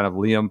 They're kind of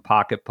Liam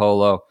pocket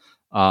polo.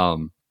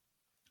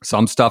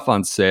 Some stuff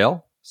on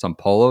sale, some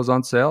polos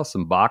on sale,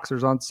 some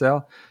boxers on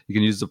sale. You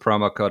can use the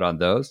promo code on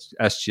those,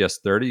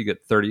 SGS30. You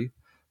get 30%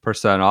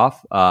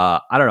 off.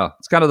 I don't know.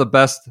 It's kind of the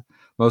best,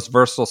 most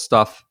versatile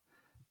stuff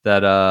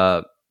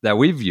that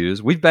we've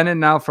used. We've been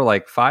in now for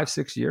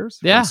 5-6 years.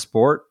 Yeah. From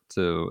sport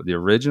to the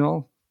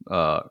original,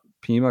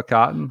 Pima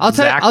cotton. I'll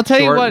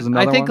tell you what.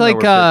 I think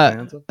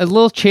a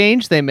little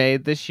change they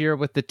made this year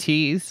with the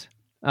tees.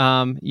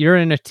 You're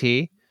in a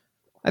tee.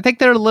 I think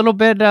they're a little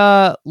bit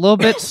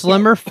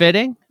slimmer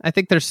fitting. I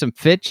think there's some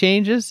fit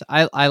changes.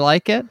 I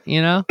like it.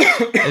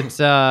 It's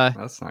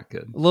that's not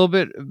good. A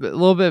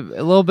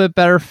little bit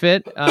better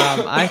fit.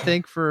 I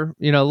think for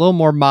a little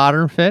more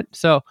modern fit.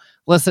 So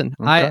listen,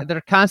 okay.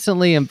 They're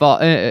constantly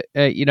involved.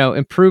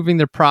 Improving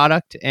their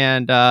product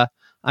and.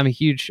 I'm a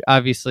huge,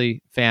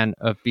 obviously, fan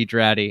of B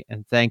Dratty,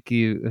 and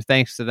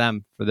thanks to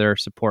them for their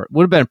support.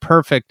 Would have been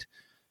perfect.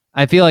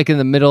 I feel like in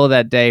the middle of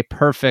that day,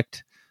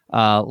 perfect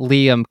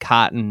Liam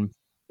Cotton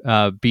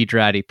B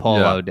Dratty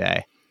polo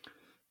day.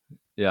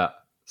 Yeah,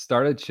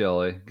 started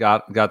chilly,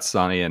 got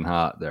sunny and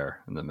hot there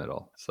in the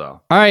middle.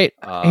 So, all right,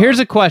 here's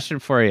a question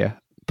for you: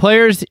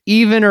 players,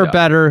 even or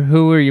better,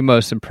 who were you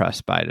most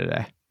impressed by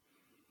today?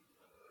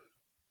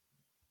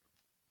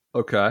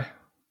 Okay.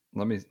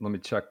 Let me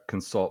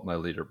consult my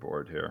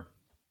leaderboard here.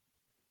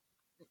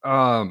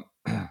 I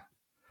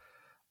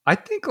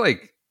think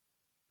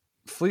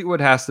Fleetwood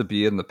has to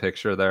be in the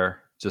picture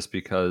there just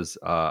because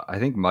I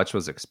think much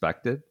was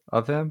expected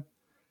of him.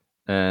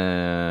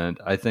 And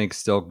I think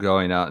still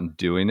going out and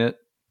doing it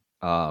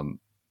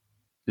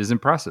is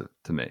impressive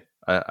to me.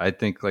 I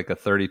think like a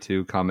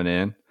 32 coming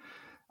in,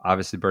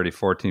 obviously birdie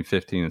 14,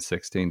 15, and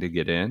 16 to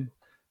get in.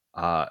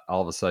 All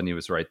of a sudden he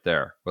was right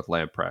there with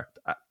Lamprecht.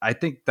 I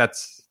think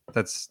that's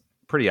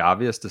pretty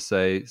obvious to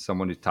say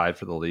someone who tied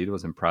for the lead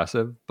was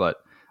impressive, but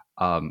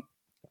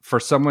for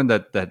someone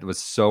that was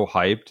so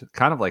hyped,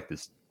 kind of like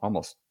this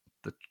almost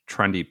the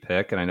trendy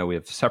pick, and I know we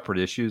have separate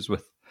issues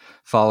with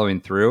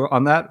following through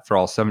on that for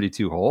all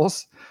 72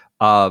 holes.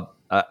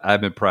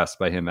 I'm impressed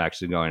by him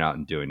actually going out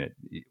and doing it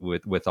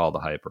with all the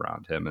hype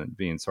around him and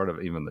being sort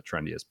of even the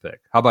trendiest pick.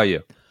 How about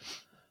you?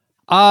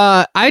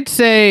 I'd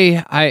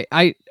say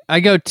I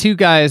go two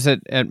guys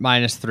at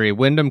 -3.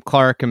 Wyndham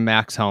Clark and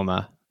Max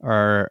Homa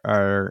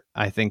are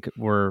I think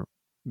were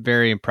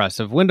very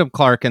impressive. Wyndham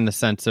Clark in the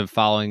sense of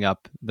following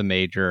up the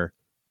major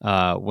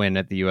win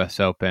at the U.S.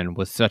 Open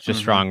with such a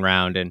strong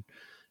round and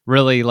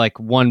really like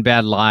one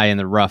bad lie in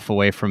the rough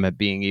away from it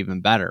being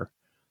even better.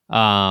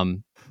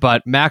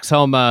 But Max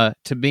Homa,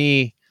 to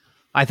me,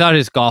 I thought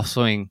his golf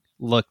swing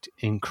looked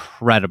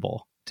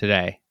incredible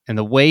today. And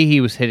the way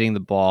he was hitting the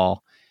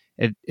ball,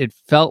 it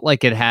felt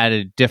like it had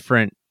a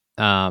different...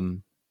 I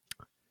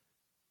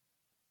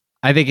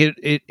think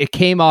it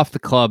came off the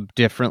club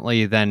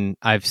differently than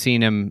I've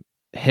seen him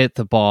hit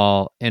the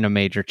ball in a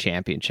major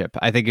championship.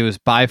 I think it was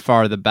by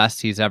far the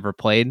best he's ever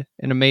played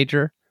in a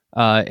major,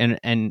 in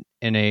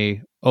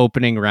a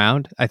opening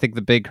round. I think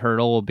the big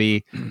hurdle will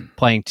be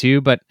playing two,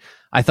 but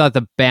I thought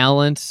the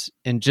balance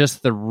and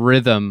just the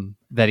rhythm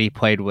that he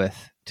played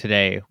with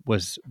today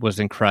was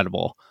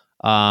incredible.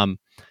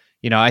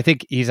 I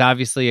think he's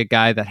obviously a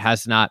guy that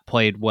has not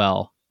played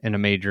well in a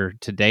major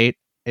to date.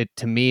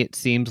 To me, it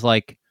seems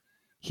like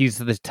he's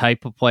the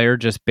type of player,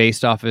 just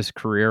based off his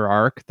career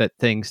arc, that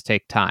things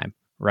take time,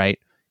 right?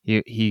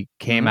 He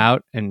came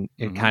out and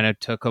it kind of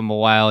took him a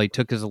while. He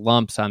took his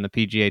lumps on the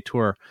PGA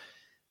Tour.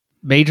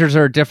 Majors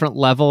are a different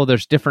level.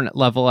 There's different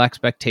level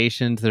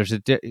expectations.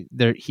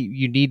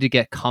 You need to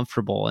get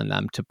comfortable in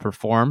them to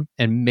perform,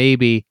 and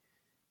maybe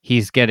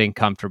he's getting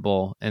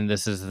comfortable. And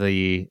this is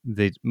the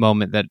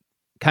moment that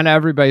kind of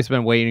everybody's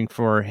been waiting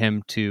for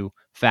him to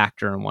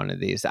factor in one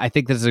of these. I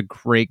think this is a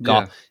great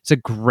golf. Yeah. It's a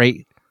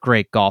great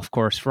golf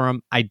course for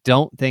him. I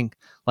don't think,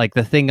 like,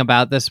 the thing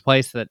about this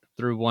place that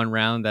through one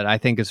round that I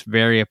think is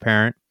very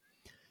apparent,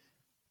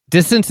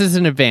 distance is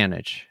an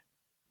advantage,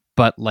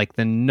 but like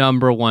the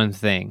number one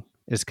thing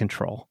is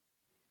control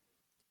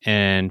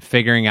and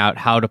figuring out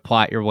how to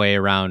plot your way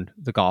around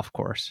the golf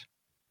course.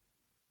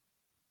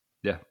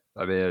 Yeah.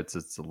 I mean,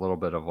 it's a little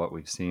bit of what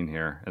we've seen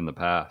here in the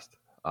past.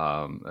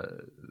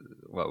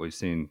 What we've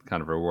seen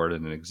kind of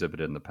rewarded and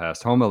exhibited in the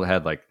past. Homa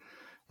had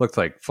looked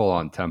like full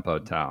on tempo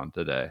town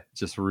today.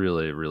 Just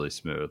really, really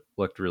smooth.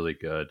 Looked really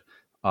good.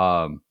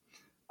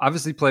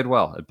 Obviously played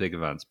well at big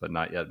events, but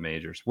not yet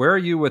majors. Where are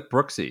you with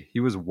Brooksy? He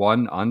was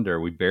 1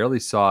 under. We barely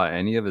saw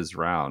any of his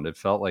round. It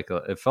felt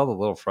a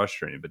little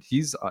frustrating, but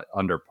he's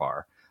under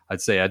par.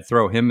 I'd say I'd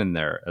throw him in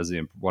there as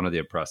one of the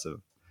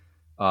impressive,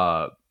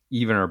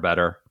 even or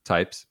better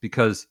types,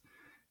 because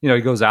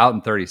he goes out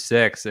in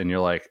 36, and you're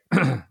like,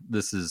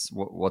 this is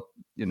what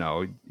he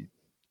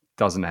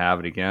doesn't have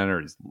it again,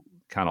 or he's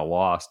kind of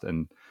lost.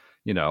 And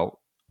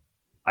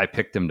I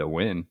picked him to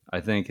win, I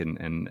think,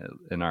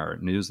 in our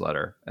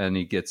newsletter, and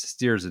he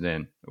steers it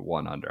in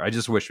 1 under. I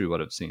just wish we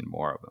would have seen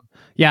more of him.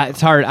 Yeah,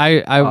 it's hard.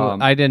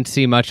 I didn't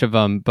see much of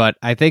him, but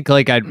I think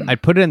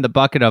I'd put it in the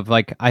bucket of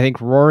I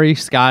think Rory,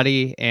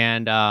 Scottie,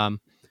 and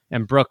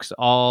Brooks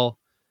all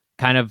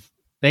kind of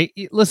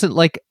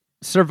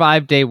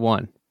survived day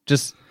one,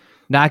 just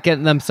not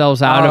getting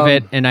themselves out of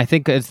it. And I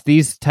think as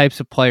these types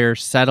of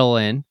players settle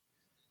in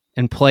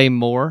and play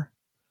more,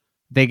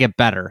 they get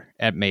better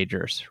at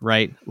majors,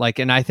 right?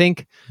 And I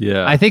think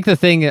the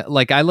thing,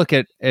 I look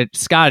at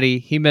Scottie,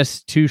 he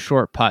missed 2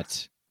 short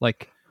putts.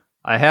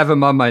 I have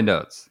him on my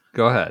notes.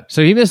 Go ahead.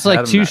 So he missed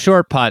 2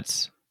 short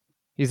putts.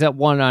 He's at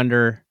 1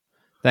 under.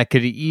 That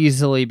could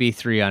easily be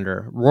 3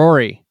 under.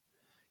 Rory,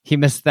 he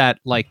missed that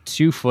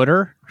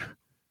 2-footer,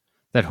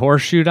 that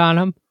horseshoe on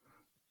him.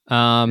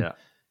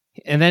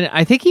 And then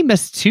I think he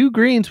missed 2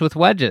 greens with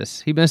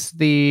wedges. He missed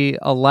the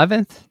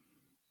 11th.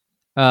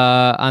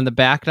 On the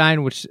back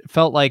 9, which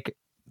felt like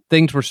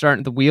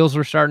the wheels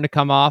were starting to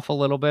come off a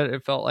little bit.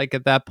 It felt like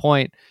at that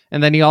point.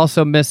 And then he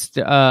also missed,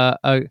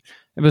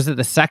 was it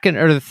the second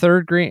or the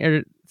third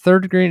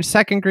green,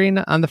 second green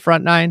on the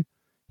front 9?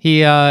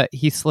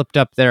 He slipped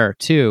up there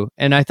too.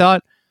 And I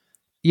thought,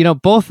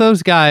 both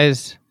those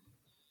guys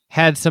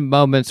had some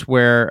moments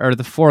or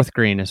the 4th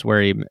green is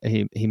where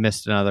he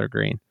missed another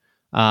green.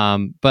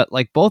 But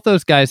both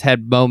those guys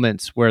had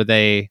moments where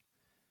they,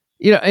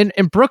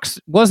 and Brooks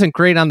wasn't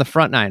great on the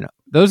front 9.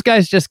 Those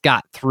guys just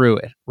got through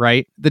it,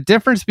 right? The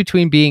difference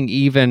between being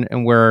even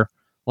and where,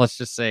 let's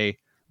just say,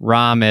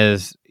 Rahm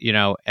is,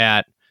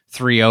 at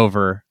 3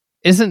 over,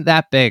 isn't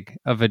that big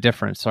of a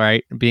difference,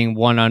 right? Being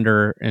 1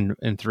 under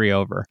and 3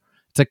 over.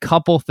 It's a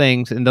couple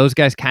things, and those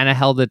guys kind of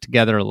held it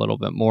together a little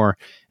bit more.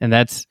 And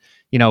that's,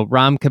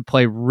 Rahm could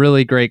play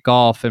really great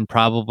golf and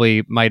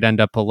probably might end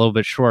up a little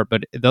bit short.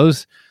 But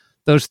those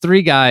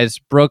three guys,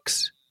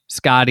 Brooks,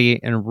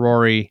 Scottie, and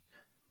Rory,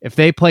 if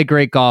they play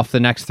great golf the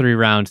next 3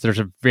 rounds, there's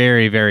a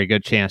very, very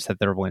good chance that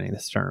they're winning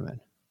this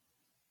tournament.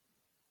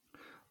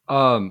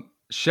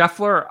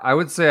 Scheffler, I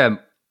would say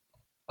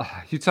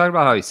you talk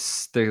about how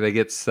they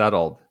get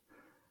settled.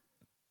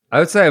 I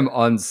would say I'm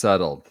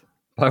unsettled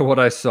by what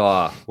I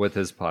saw with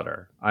his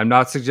putter. I'm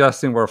not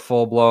suggesting we're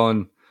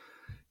full-blown,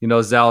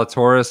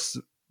 Zalatoris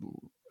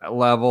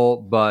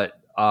level, but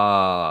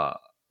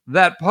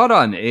that putt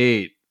on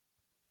 8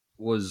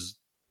 was,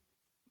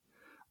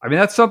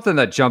 that's something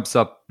that jumps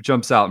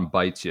out and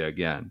bites you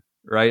again,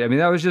 right?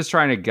 That was just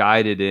trying to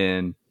guide it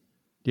in.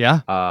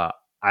 Yeah. I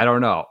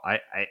don't know.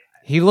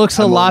 He looks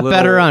a lot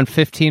better on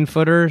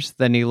 15-footers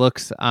than he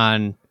looks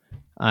on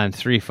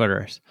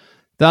 3-footers.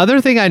 The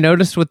other thing I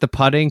noticed with the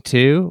putting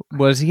too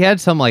was he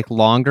had some like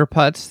longer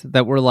putts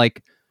that were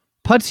like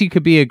putts you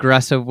could be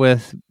aggressive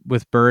with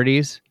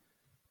birdies,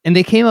 and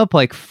they came up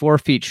like 4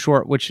 feet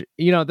short, which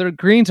their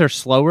greens are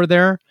slower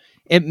there.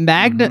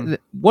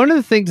 One of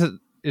the things that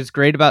is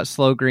great about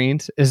slow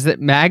greens is that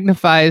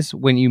magnifies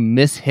when you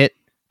mishit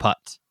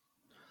putts.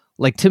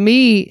 Like, to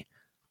me,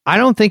 I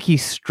don't think he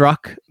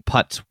struck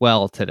putts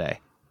well today.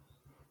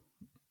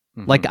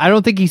 Like, I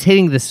don't think he's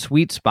hitting the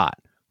sweet spot,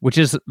 which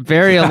is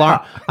very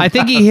alarming. I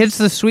think he hits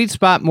the sweet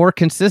spot more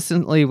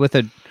consistently with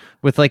a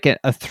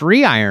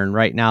 3-iron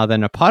right now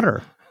than a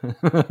putter.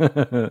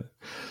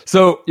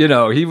 So,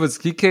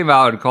 he came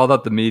out and called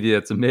out the media.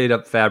 It's a made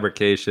up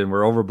fabrication.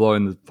 We're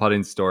overblowing the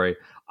putting story.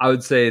 I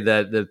would say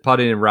that the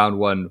putting in round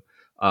 1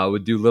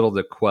 would do little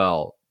to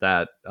quell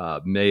that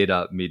made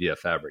up media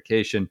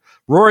fabrication.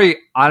 Rory,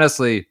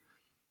 honestly,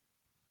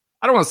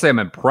 I don't want to say I'm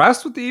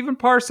impressed with the even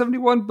par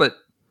 71, but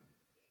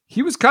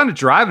he was kind of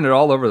driving it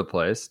all over the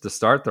place to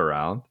start the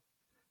round.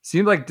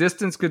 Seemed like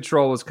distance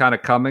control was kind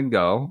of come and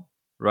go,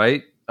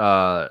 right?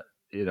 The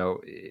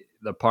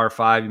par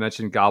 5 you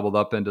mentioned gobbled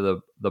up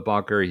into the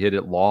bunker. He hit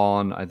it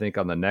long, I think,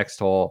 on the next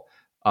hole,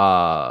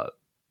 on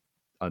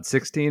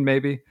 16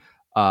 maybe.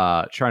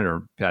 Trying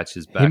to patch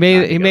his back.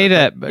 He made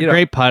a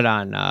great putt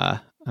on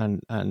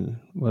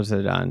was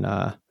it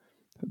on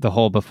the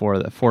hole before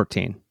the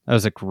 14. That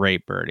was a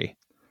great birdie.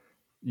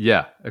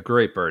 Yeah, a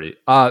great birdie.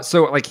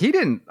 So like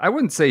I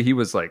wouldn't say he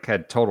was like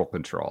had total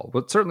control,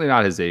 but certainly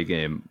not his A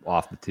game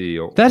off the tee.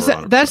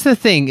 That's the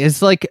thing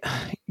is like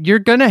you're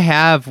gonna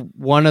have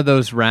one of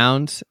those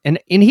rounds, and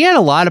he had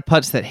a lot of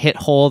putts that hit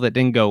hole that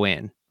didn't go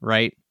in,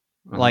 right?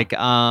 Uh-huh. Like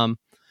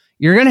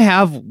you're gonna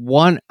have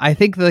one. I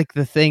think like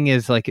the thing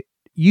is like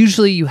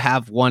usually you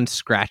have one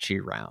scratchy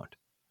round.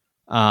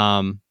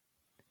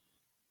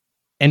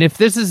 And if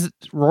this is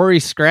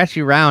Rory's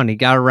scratchy round, he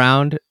got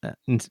around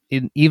in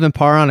even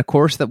par on a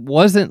course that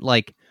wasn't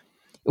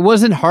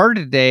hard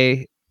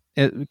today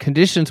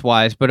conditions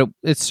wise, but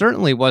it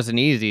certainly wasn't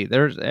easy.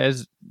 There's,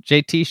 as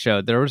JT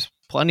showed, there was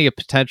plenty of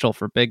potential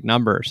for big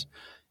numbers.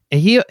 And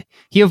he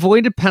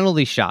avoided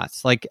penalty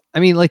shots. Like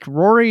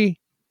Rory,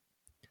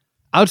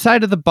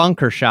 outside of the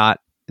bunker shot,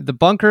 the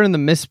bunker and the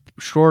missed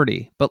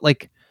shorty, but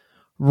like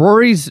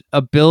Rory's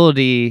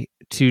ability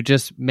to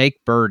just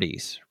make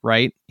birdies,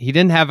 right? He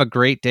didn't have a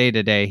great day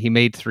today. He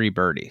made 3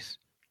 birdies.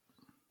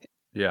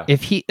 Yeah.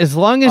 As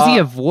long as he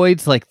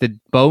avoids like the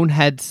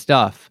bonehead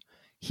stuff,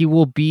 he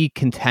will be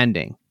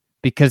contending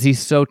because he's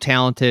so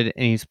talented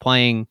and he's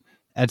playing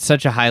at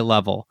such a high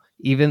level.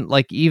 Even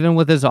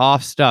with his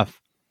off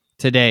stuff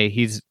today,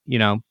 he's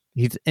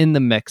in the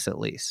mix at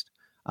least.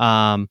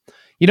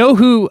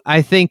 Who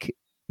I think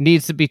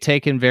needs to be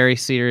taken very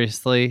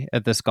seriously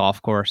at this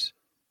golf course?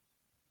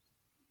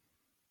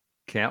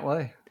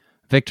 Cantlay?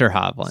 Victor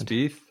Hovland.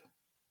 Spieth?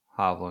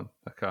 Hovland.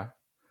 Okay.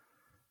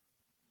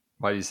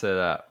 Why do you say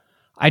that?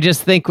 I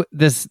just think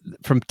this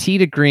from tee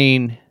to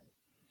green,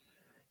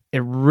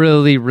 it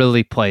really,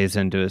 really plays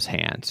into his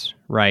hands,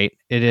 right?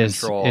 It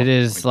is. Control. It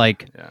is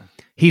like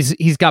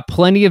he's got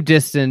plenty of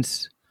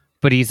distance,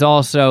 but he's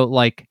also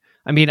like.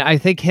 I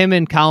think him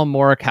and Colin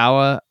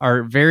Morikawa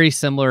are very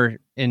similar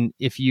in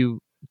if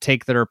you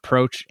take their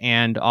approach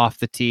and off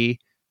the tee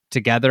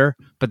together,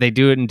 but they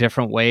do it in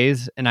different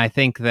ways. And I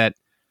think that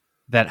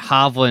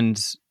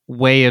Hovland's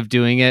way of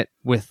doing it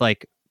with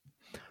like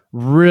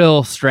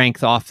real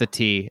strength off the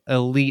tee,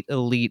 elite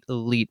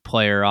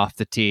player off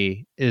the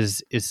tee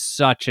is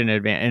such an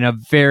advantage, and a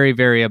very,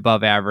 very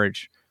above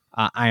average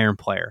iron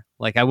player.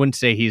 Like I wouldn't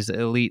say he's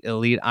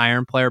elite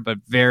iron player, but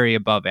very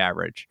above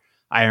average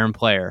iron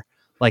player.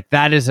 Like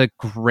that is a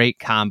great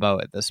combo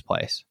at this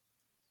place.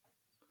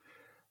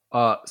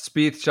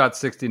 Spieth shot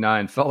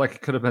 69. Felt like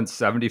it could have been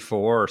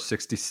 74 or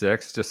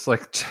 66. Just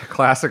like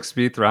classic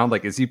Spieth round.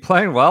 Like, is he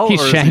playing well? He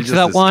or shanked is he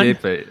just that one.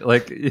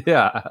 Like,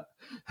 yeah,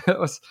 it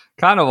was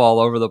kind of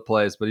all over the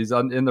place. But he's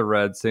in the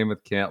red. Same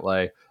with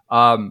Cantlay.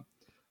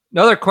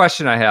 Another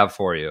question I have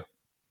for you: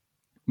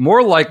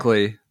 more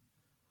likely,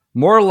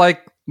 Team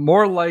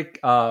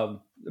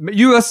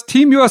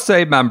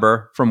USA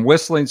member from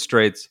Whistling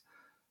Straits,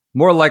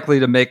 more likely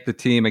to make the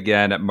team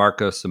again at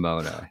Marco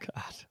Simone. Oh,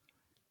 God.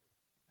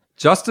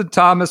 Justin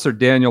Thomas or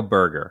Daniel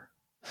Berger?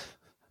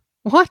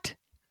 What?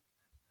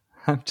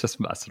 I'm just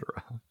messing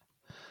around.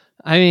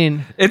 I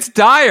mean, It's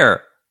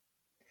Dyer.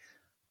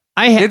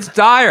 It's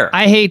Dyer.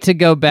 I hate to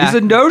go back.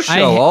 He's a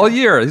no-show all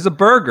year. He's a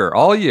burger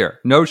all year.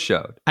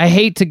 No-showed. I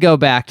hate to go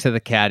back to the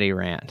caddy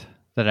rant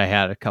that I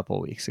had a couple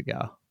weeks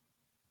ago.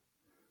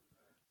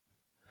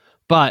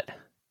 But,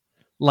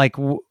 like,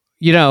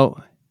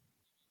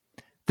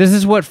 this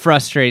is what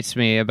frustrates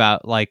me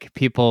about, like,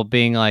 people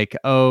being like,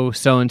 oh,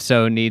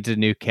 so-and-so needs a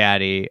new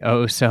caddy.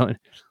 Oh,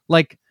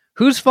 like,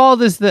 whose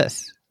fault is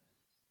this?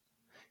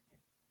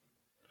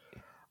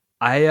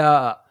 Right?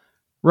 I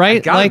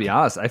gotta be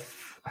honest. I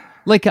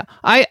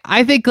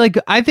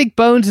think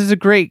Bones is a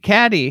great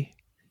caddy,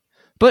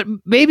 but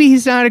maybe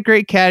he's not a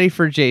great caddy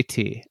for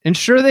JT. And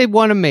sure, they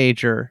won a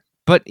major,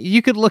 but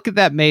you could look at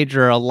that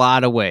major a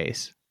lot of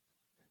ways.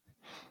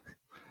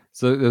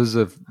 So it was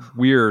a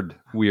weird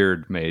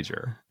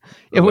major.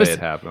 The way it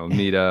happened with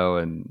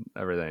Mito and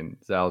everything,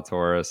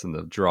 Zalatoris and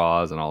the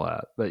draws and all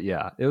that. But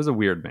yeah, it was a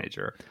weird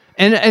major.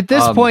 And at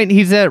this point,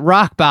 he's at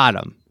rock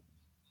bottom.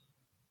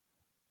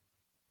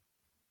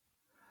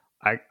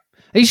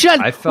 He shot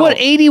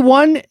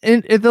 81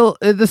 in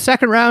the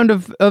second round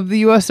of the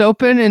U.S.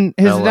 Open, and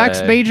his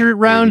next major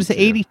round is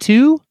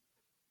 82.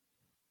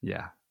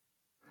 Yeah,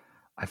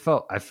 I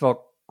felt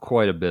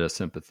quite a bit of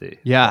sympathy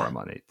for him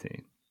on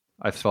 18.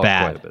 I felt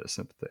quite a bit of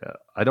sympathy.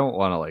 I don't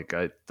want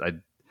to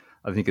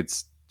I think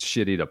it's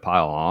shitty to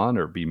pile on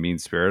or be mean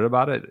spirited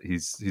about it.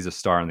 He's a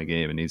star in the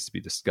game and needs to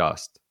be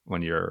discussed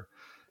when you're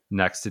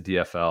next to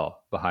DFL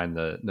behind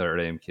the Notre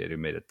Dame kid who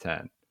made it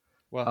 10.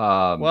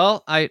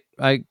 Well, I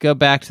go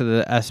back to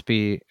the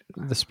SB,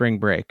 the spring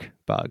break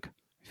bug.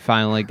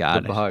 Finally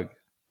got the bug.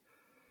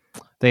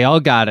 They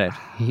all got it.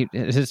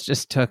 His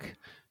just took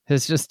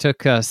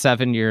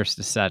 7 years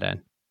to set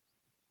in.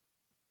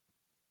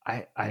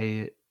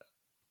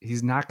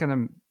 He's not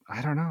gonna.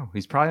 I don't know.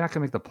 He's probably not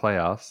gonna make the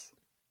playoffs.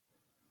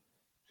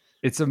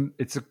 It's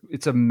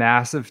a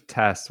massive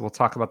test. We'll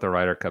talk about the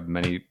Ryder Cup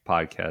many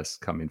podcasts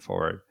coming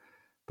forward,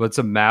 but it's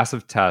a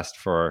massive test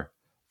for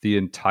the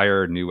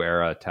entire new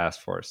era task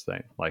force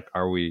thing. Like,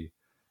 are we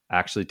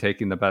actually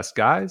taking the best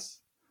guys,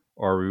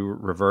 or are we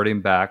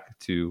reverting back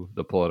to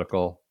the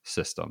political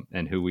system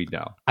and who we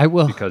know? I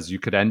will, because you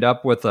could end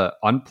up with an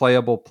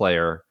unplayable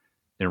player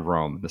in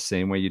Rome the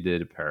same way you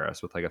did in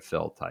Paris with like a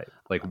Phil type.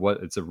 Like,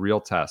 what? It's a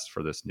real test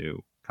for this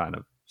new kind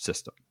of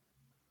system.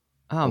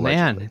 Oh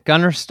Allegedly. Man,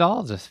 Gunnar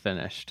Stahl just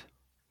finished.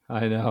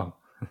 I know.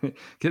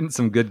 Getting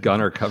some good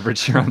Gunnar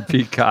coverage here on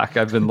Peacock.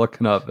 I've been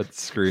looking up at the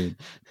screen.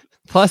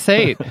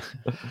 +8.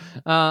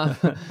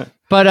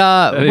 But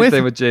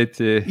anything with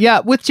JT. Yeah,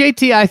 with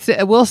JT,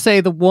 I will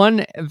say the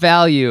one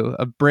value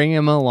of bringing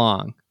him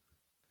along,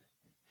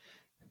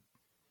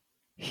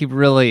 he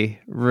really,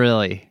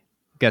 really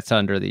gets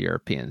under the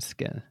European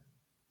skin.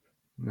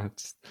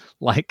 That's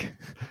like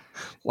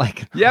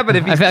yeah, but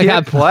if he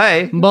can't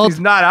play,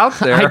 he's not out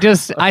there.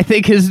 I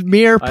think his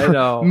mere I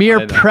know.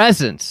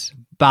 presence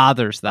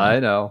bothers them. I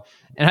know.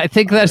 And I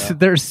think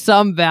there's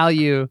some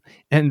value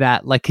in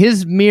that. Like,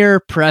 his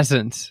mere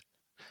presence,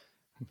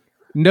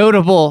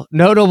 notable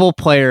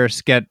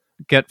players get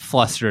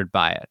flustered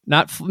by it.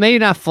 Maybe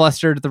not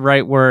flustered the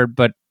right word,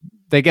 but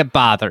they get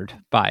bothered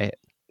by it.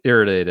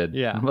 Irritated.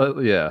 Yeah.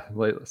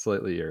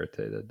 Slightly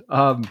irritated.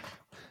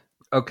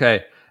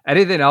 Okay.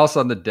 Anything else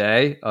on the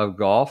day of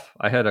golf?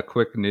 I had a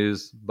quick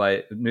news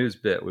bit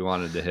we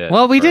wanted to hit.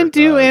 Well, we didn't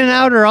do in,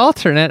 out, or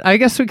alternate. I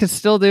guess we could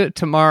still do it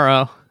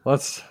tomorrow.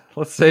 Let's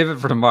save it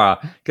for tomorrow.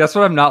 Guess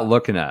what I'm not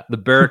looking at? The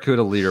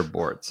Barracuda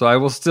leaderboard. So I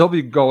will still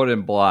be going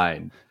in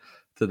blind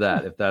to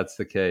that if that's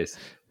the case.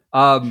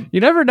 You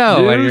never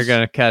know when you're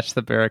going to catch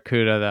the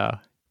Barracuda, though.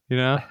 You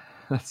know?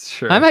 That's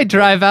true. I might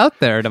drive out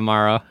there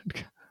tomorrow.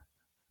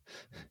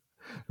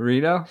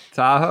 Reno?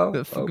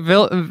 Tahoe?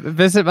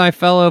 Visit my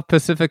fellow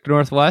Pacific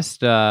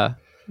Northwest brethren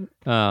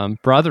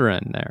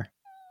there.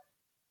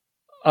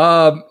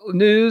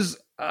 News.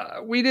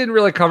 We didn't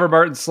really cover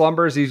Martin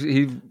Slumbers.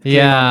 He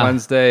came on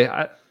Wednesday.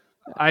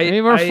 I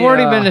mean, we're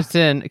 40 minutes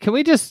in. Can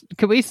we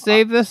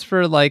save this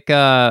for like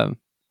I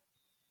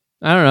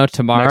don't know,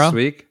 tomorrow? Next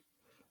week?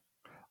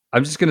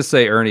 I'm just gonna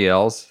say Ernie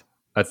Els.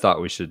 I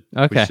thought we should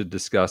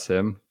discuss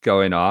him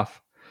going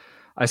off.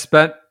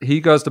 He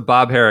goes to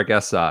Bob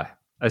Harig SI.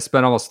 I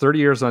spent almost 30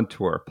 years on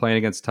tour playing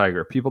against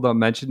Tiger. People don't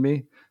mention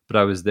me, but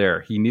I was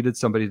there. He needed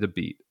somebody to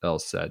beat,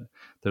 Els said.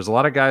 There's a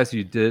lot of guys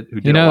who did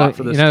a lot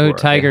for this tour. Who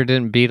Tiger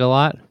didn't beat a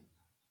lot?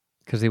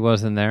 Because he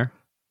wasn't there?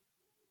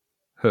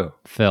 Who?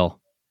 Phil.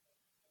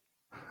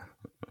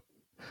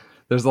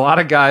 There's a lot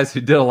of guys who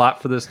did a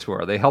lot for this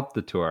tour. They helped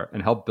the tour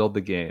and helped build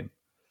the game.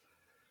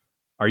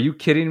 Are you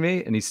kidding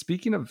me? And he's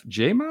speaking of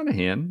Jay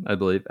Monahan, I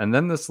believe, and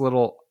then this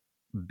little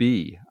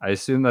B. I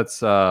assume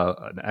that's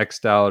an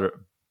X'd out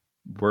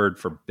word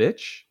for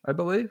bitch, I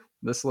believe.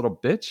 This little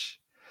bitch.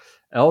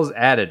 Els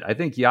added, I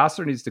think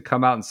Yasser needs to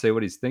come out and say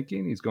what he's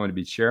thinking. He's going to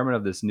be chairman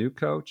of this new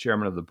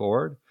chairman of the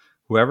board.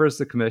 Whoever is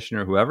the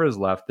commissioner, whoever is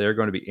left, they're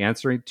going to be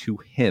answering to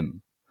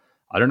him.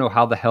 I don't know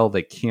how the hell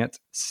they can't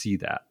see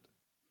that.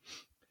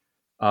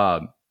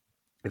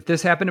 If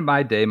this happened in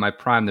my day, my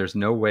prime, there's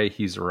no way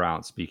he's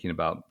around. Speaking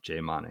about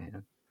Jay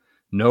Monahan.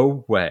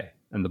 No way.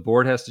 And the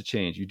board has to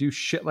change. You do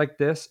shit like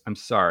this, I'm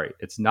sorry.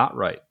 It's not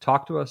right.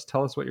 Talk to us.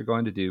 Tell us what you're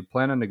going to do.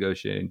 Plan on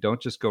negotiating.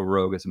 Don't just go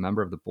rogue as a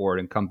member of the board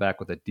and come back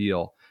with a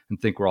deal and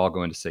think we're all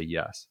going to say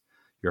yes.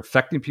 You're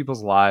affecting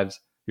people's lives.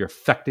 You're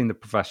affecting the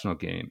professional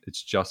game.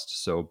 It's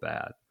just so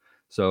bad.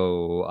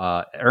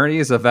 So Ernie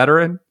is a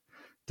veteran.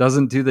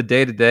 Doesn't do the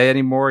day-to-day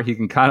anymore. He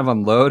can kind of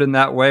unload in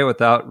that way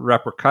without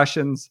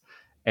repercussions.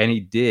 And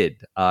he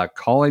did,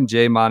 calling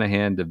Jay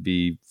Monahan to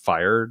be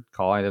fired,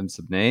 calling him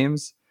some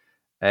names,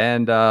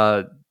 and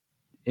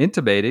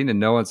intimating in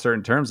no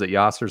uncertain terms that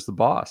Yasser's the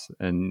boss,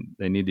 and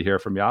they need to hear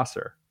from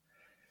Yasser.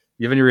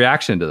 You have any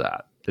reaction to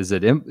that? Does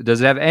it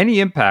have any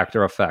impact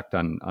or effect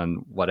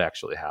on what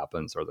actually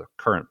happens or the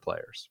current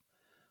players?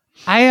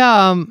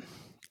 I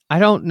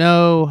don't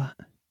know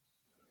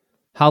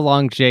how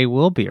long Jay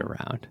will be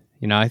around.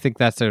 I think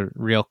that's a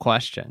real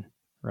question,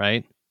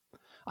 right?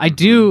 I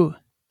do.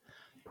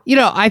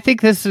 I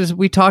think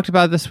we talked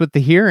about this with the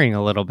hearing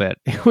a little bit.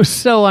 It was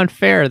so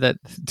unfair that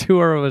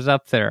Tour was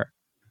up there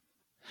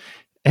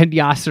and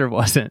Yasser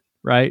wasn't,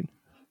 right?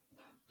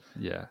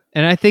 Yeah.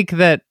 And I think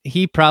that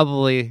he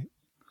probably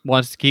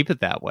wants to keep it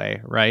that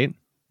way, right?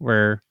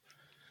 Where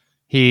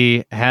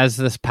he has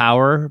this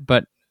power,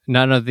 but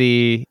none of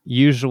the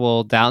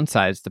usual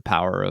downsides to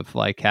power of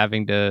like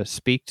having to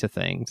speak to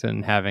things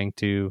and having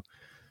to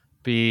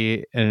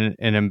be an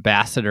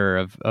ambassador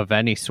of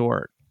any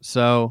sort.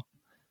 So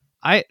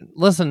I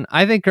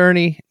think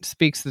Ernie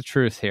speaks the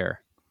truth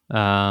here.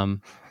 Might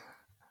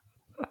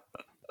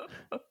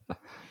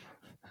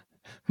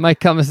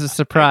come as a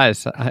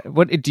surprise.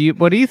 What do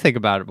you think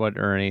about what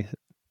Ernie?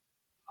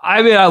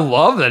 I mean, I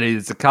love that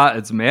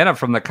it's mana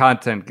from the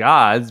content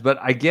gods, but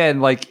again,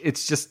 like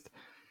it's just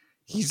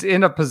he's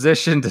in a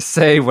position to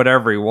say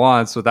whatever he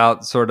wants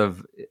without sort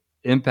of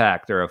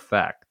impact or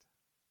effect.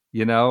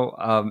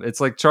 It's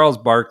like Charles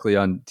Barkley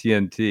on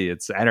TNT.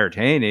 It's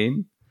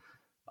entertaining.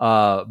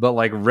 But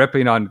like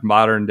ripping on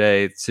modern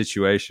day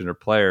situation or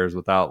players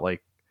without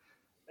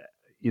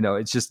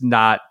it's just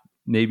not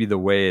maybe the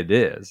way it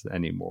is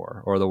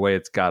anymore or the way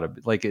it's got to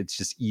be. Like, it's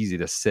just easy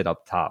to sit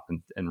up top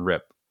and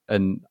rip.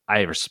 And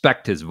I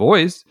respect his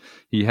voice.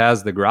 He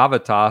has the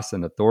gravitas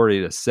and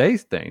authority to say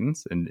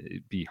things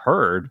and be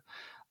heard.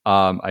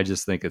 I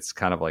just think it's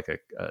kind of like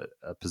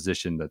a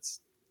position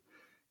that's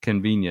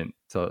convenient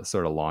to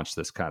sort of launch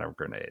this kind of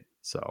grenade.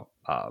 So,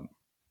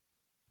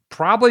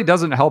 probably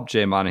doesn't help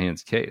Jay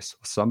Monahan's case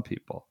with some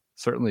people,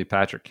 certainly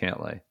Patrick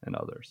Cantlay and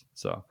others.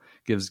 So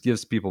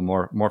gives people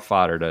more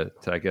fodder to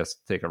I guess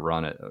take a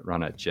run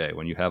at Jay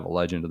when you have a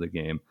legend of the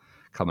game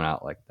coming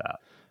out like that.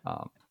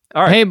 All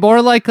right. Hey,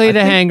 more likely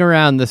to hang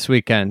around this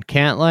weekend,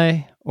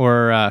 Cantlay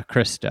or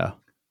Christo?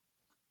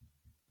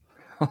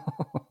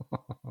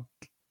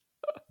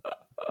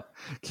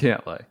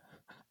 Cantlay.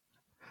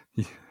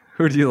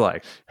 Who do you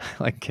like? I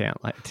like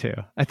Cantlay too.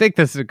 I think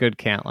this is a good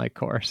Cantlay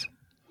course.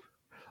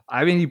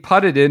 I mean, he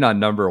putted in on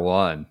number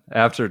one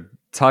after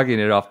tugging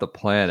it off the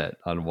planet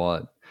on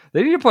one.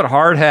 They need to put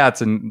hard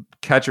hats and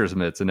catcher's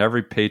mitts in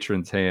every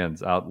patron's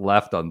hands out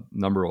left on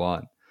number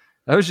one.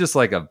 That was just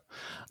like a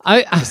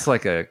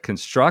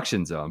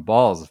construction zone.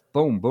 Balls,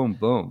 boom, boom,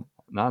 boom,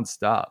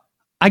 nonstop.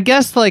 I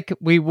guess like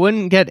we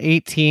wouldn't get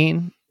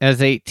 18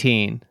 as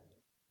 18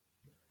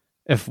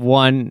 if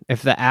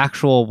the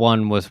actual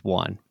one was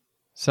one.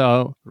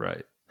 So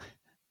right.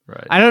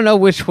 I don't know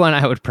which one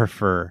I would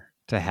prefer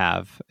to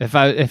have. If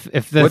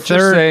the what third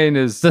you're saying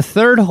is the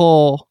third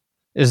hole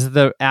is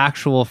the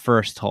actual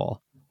first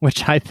hole,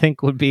 which I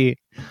think would be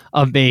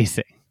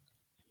amazing.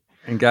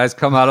 And guys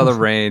come out of the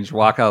range,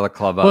 walk out of the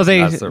clubhouse. Well,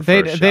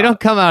 they don't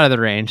come out of the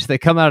range. They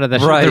come out of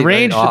the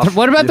range. Off,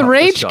 what about the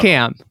range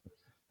cam?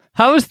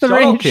 How is the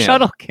range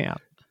shuttle cam?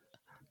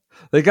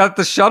 They got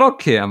the shuttle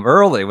cam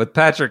early with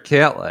Patrick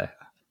Cantlay.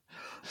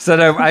 Said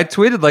I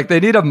tweeted like they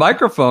need a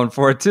microphone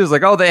for it too. It's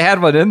like, oh, they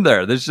had one in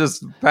there. There's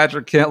just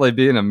Patrick Cantlay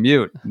being a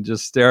mute and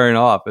just staring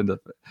off into.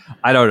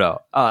 I don't know.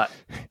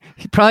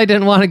 He probably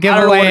didn't want to give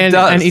away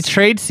any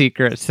trade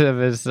secrets of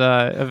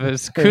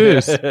his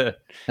coups,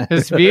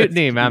 his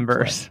mutiny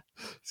members.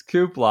 His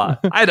coup plot.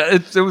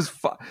 It was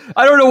fun.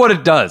 I don't know what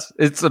it does.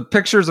 It's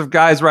pictures of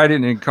guys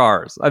riding in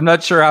cars. I'm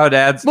not sure how it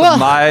adds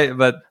to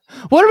but.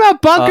 What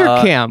about bunker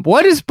cam?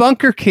 What does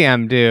bunker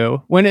cam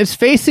do when it's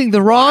facing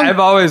the wrong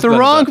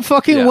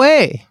fucking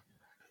way?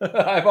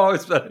 I've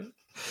always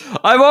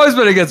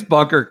been against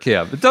bunker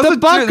cam. It doesn't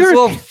do this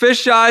little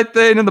fisheye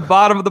thing in the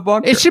bottom of the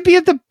bunker. It should be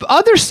at the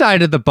other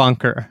side of the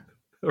bunker.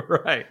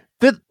 Right.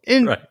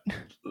 Right.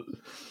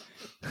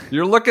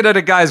 You're looking at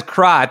a guy's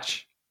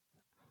crotch,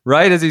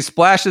 right, as he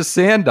splashes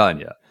sand on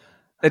you.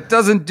 It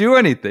doesn't do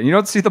anything. You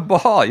don't see the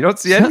ball. You don't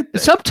see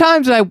anything.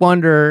 Sometimes I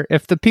wonder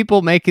if the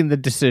people making the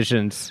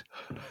decisions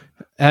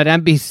at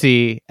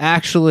NBC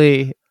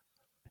actually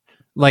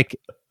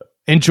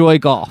enjoy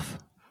golf.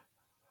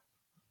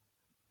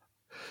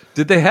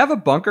 Did they have a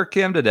bunker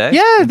cam today?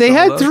 Yeah, they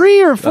had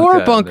 3 or 4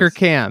 Okay, bunker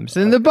cams,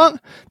 and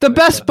the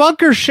best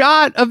bunker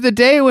shot of the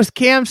day was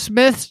Cam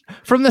Smith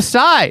from the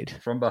side,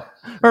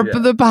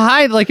 the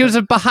behind, like it was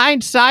a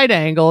behind side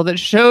angle that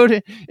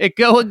showed it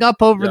going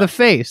up over the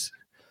face.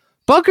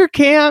 Bunker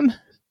cam.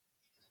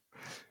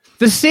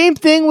 The same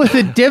thing with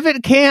the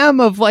divot cam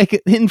of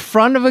like in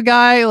front of a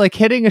guy, like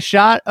hitting a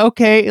shot.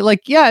 Okay,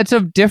 like, yeah, it's a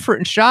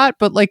different shot,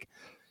 but like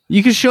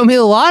you can show me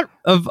a lot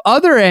of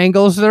other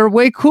angles that are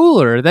way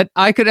cooler that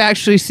I could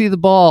actually see the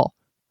ball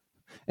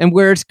and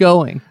where it's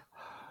going.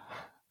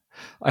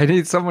 I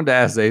need someone to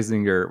ask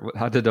Zinger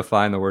how to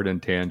define the word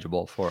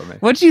intangible for me.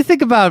 What do you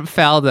think about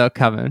Faldo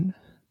coming?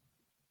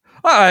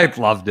 I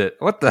loved it.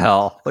 What the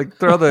hell? Like,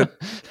 throw the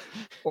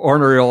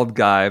ornery old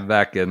guy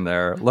back in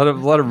there. Let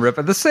him rip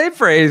it. The same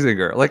for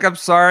Zinger. Like, I'm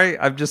sorry.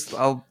 I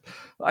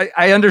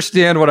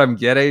understand what I'm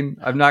getting.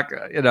 I'm not,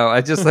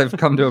 I've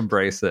come to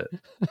embrace it.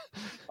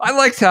 I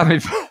liked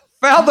having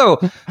Faldo,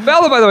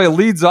 by the way,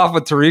 leads off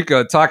with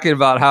Tarico talking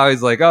about how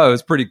he's like, oh, it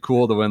was pretty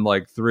cool to win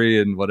like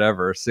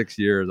 6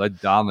 years. I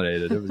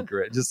dominated. It was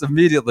great. Just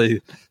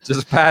immediately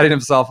just patting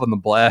himself on the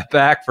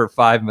back for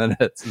 5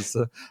 minutes is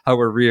how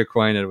we're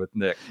reacquainted with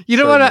Nick. You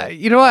know what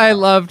I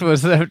loved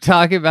was them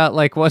talking about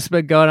like what's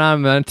been going on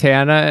in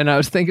Montana, and I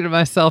was thinking to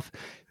myself,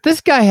 this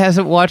guy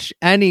hasn't watched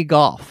any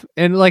golf.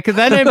 And like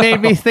then it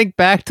made me think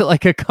back to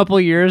like a couple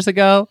years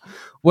ago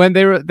when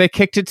they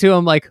kicked it to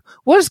him like,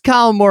 what does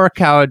Colin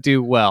Morikawa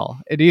do well?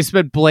 And he's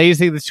been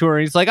blazing the tour,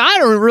 and he's like, I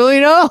don't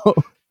really know.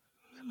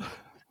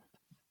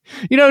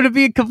 To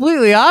be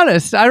completely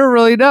honest, I don't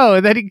really know.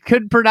 And then he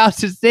couldn't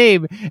pronounce his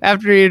name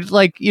after he had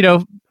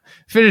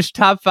finished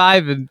top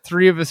 5 in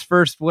 3 of his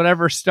first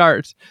whatever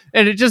starts.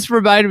 And it just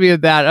reminded me of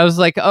that. I was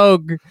like,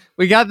 oh,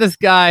 we got this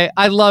guy.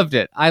 I loved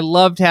it. I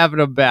loved having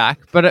him back.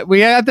 But we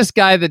got this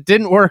guy that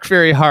didn't work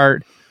very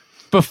hard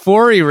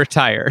before he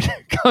retired,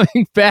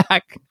 coming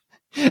back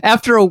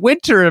after a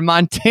winter in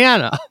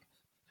Montana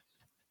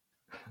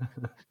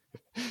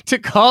to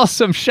call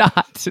some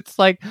shots. It's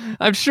like,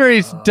 I'm sure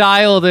he's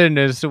dialed in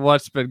as to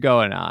what's been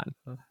going on.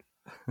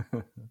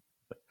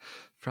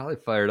 Probably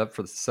fired up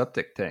for the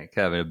septic tank,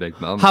 having a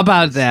big moment. How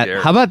about that?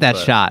 Scared, How about that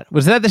shot?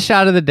 Was that the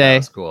shot of the day?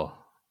 That's cool.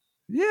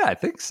 Yeah, I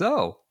think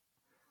so.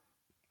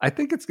 I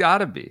think it's got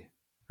to be,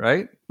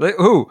 right?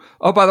 Oh,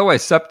 by the way,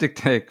 septic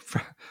tank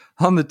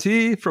on the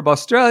tee from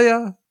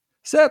Australia.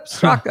 Sep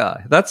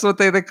Straka. That's what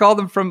they called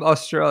him from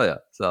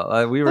Australia.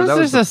 So we were. That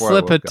was just a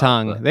slip of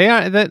tongue. They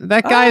are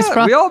that guy's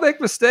probably. We all make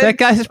mistakes. That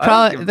guy's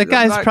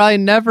probably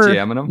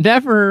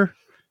never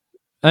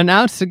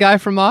announced a guy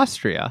from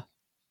Austria.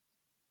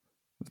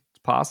 It's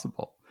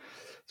possible.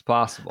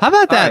 How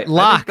about that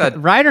lock?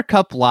 Ryder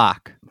Cup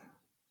lock.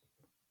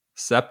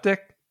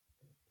 Septic.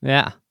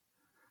 Yeah.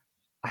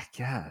 I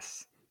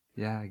guess.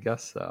 Yeah, I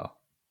guess so.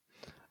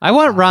 I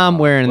want Rom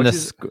wearing the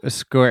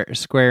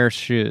square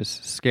shoes.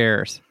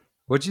 Scares.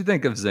 What'd you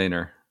think of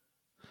Zinger?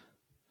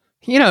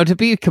 To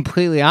be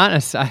completely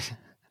honest, I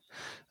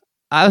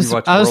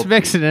was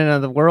mixing in on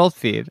the world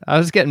feed. I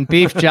was getting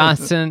Beef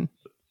Johnson.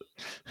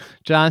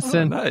 Oh,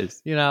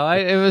 nice.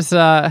 It was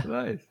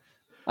nice.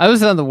 I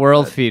was on the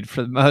world feed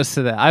for most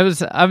of that. I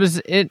was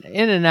in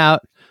and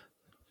out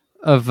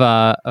of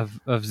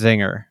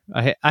Zinger.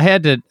 I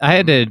had to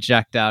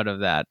eject out of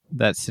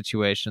that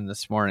situation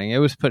this morning. It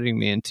was putting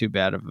me in too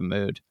bad of a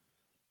mood.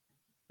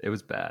 It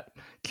was bad.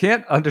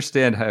 Can't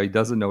understand how he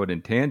doesn't know what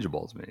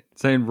intangibles mean.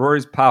 Saying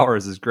Rory's power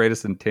is his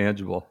greatest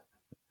intangible.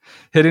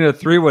 Hitting a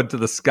 3-wood to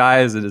the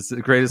sky is his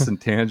greatest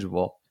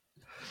intangible.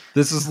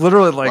 This is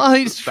literally like, well,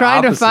 he's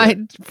trying to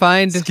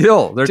find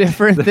skill.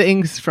 different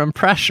things from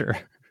pressure.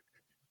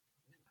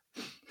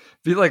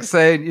 Be like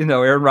saying,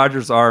 Aaron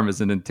Rodgers' arm is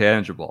an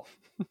intangible.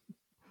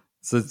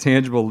 So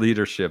tangible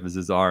leadership is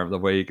his arm, the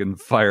way he can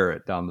fire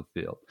it down the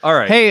field. All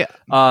right. Hey,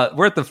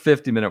 we're at the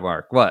 50-minute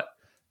mark. What?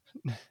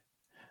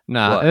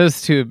 No, it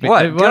was too.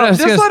 What? Just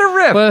let it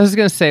rip. What I was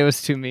going to say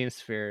was too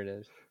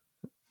mean-spirited.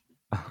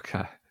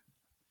 Okay.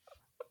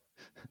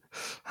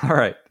 All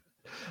right.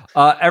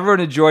 Everyone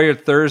enjoy your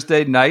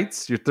Thursday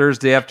nights, your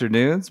Thursday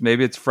afternoons.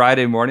 Maybe it's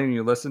Friday morning when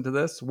you listen to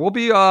this. We'll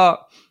be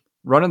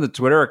running the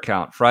Twitter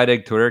account, Friday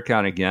Twitter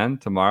account again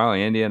tomorrow.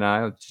 Andy and I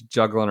are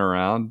juggling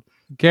around.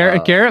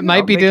 Garrett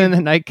might be doing the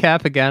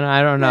nightcap again.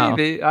 I don't know.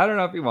 Maybe. I don't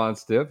know if he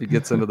wants to. If he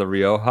gets into the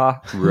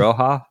Rioja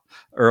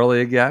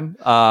early again.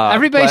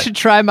 Everybody should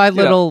try my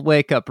little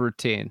wake-up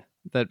routine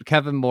that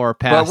Kevin Moore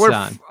passed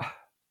on.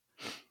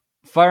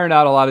 Firing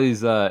out a lot of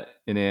these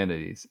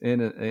inanities,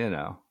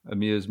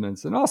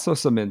 amusements, and also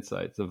some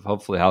insights of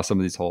hopefully how some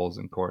of these holes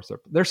in course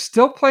are. They're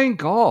still playing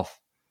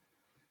golf.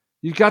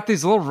 You got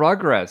these little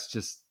rugrats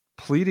just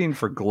pleading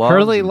for gloves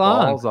and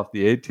balls off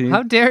the 18th.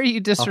 How dare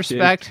you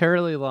disrespect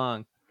Hurley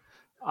Long?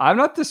 I'm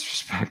not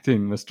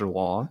disrespecting Mr.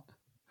 Long.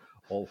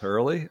 Old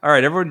Hurley. All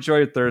right, everyone enjoy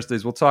your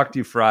Thursdays. We'll talk to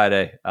you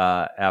Friday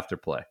after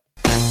play.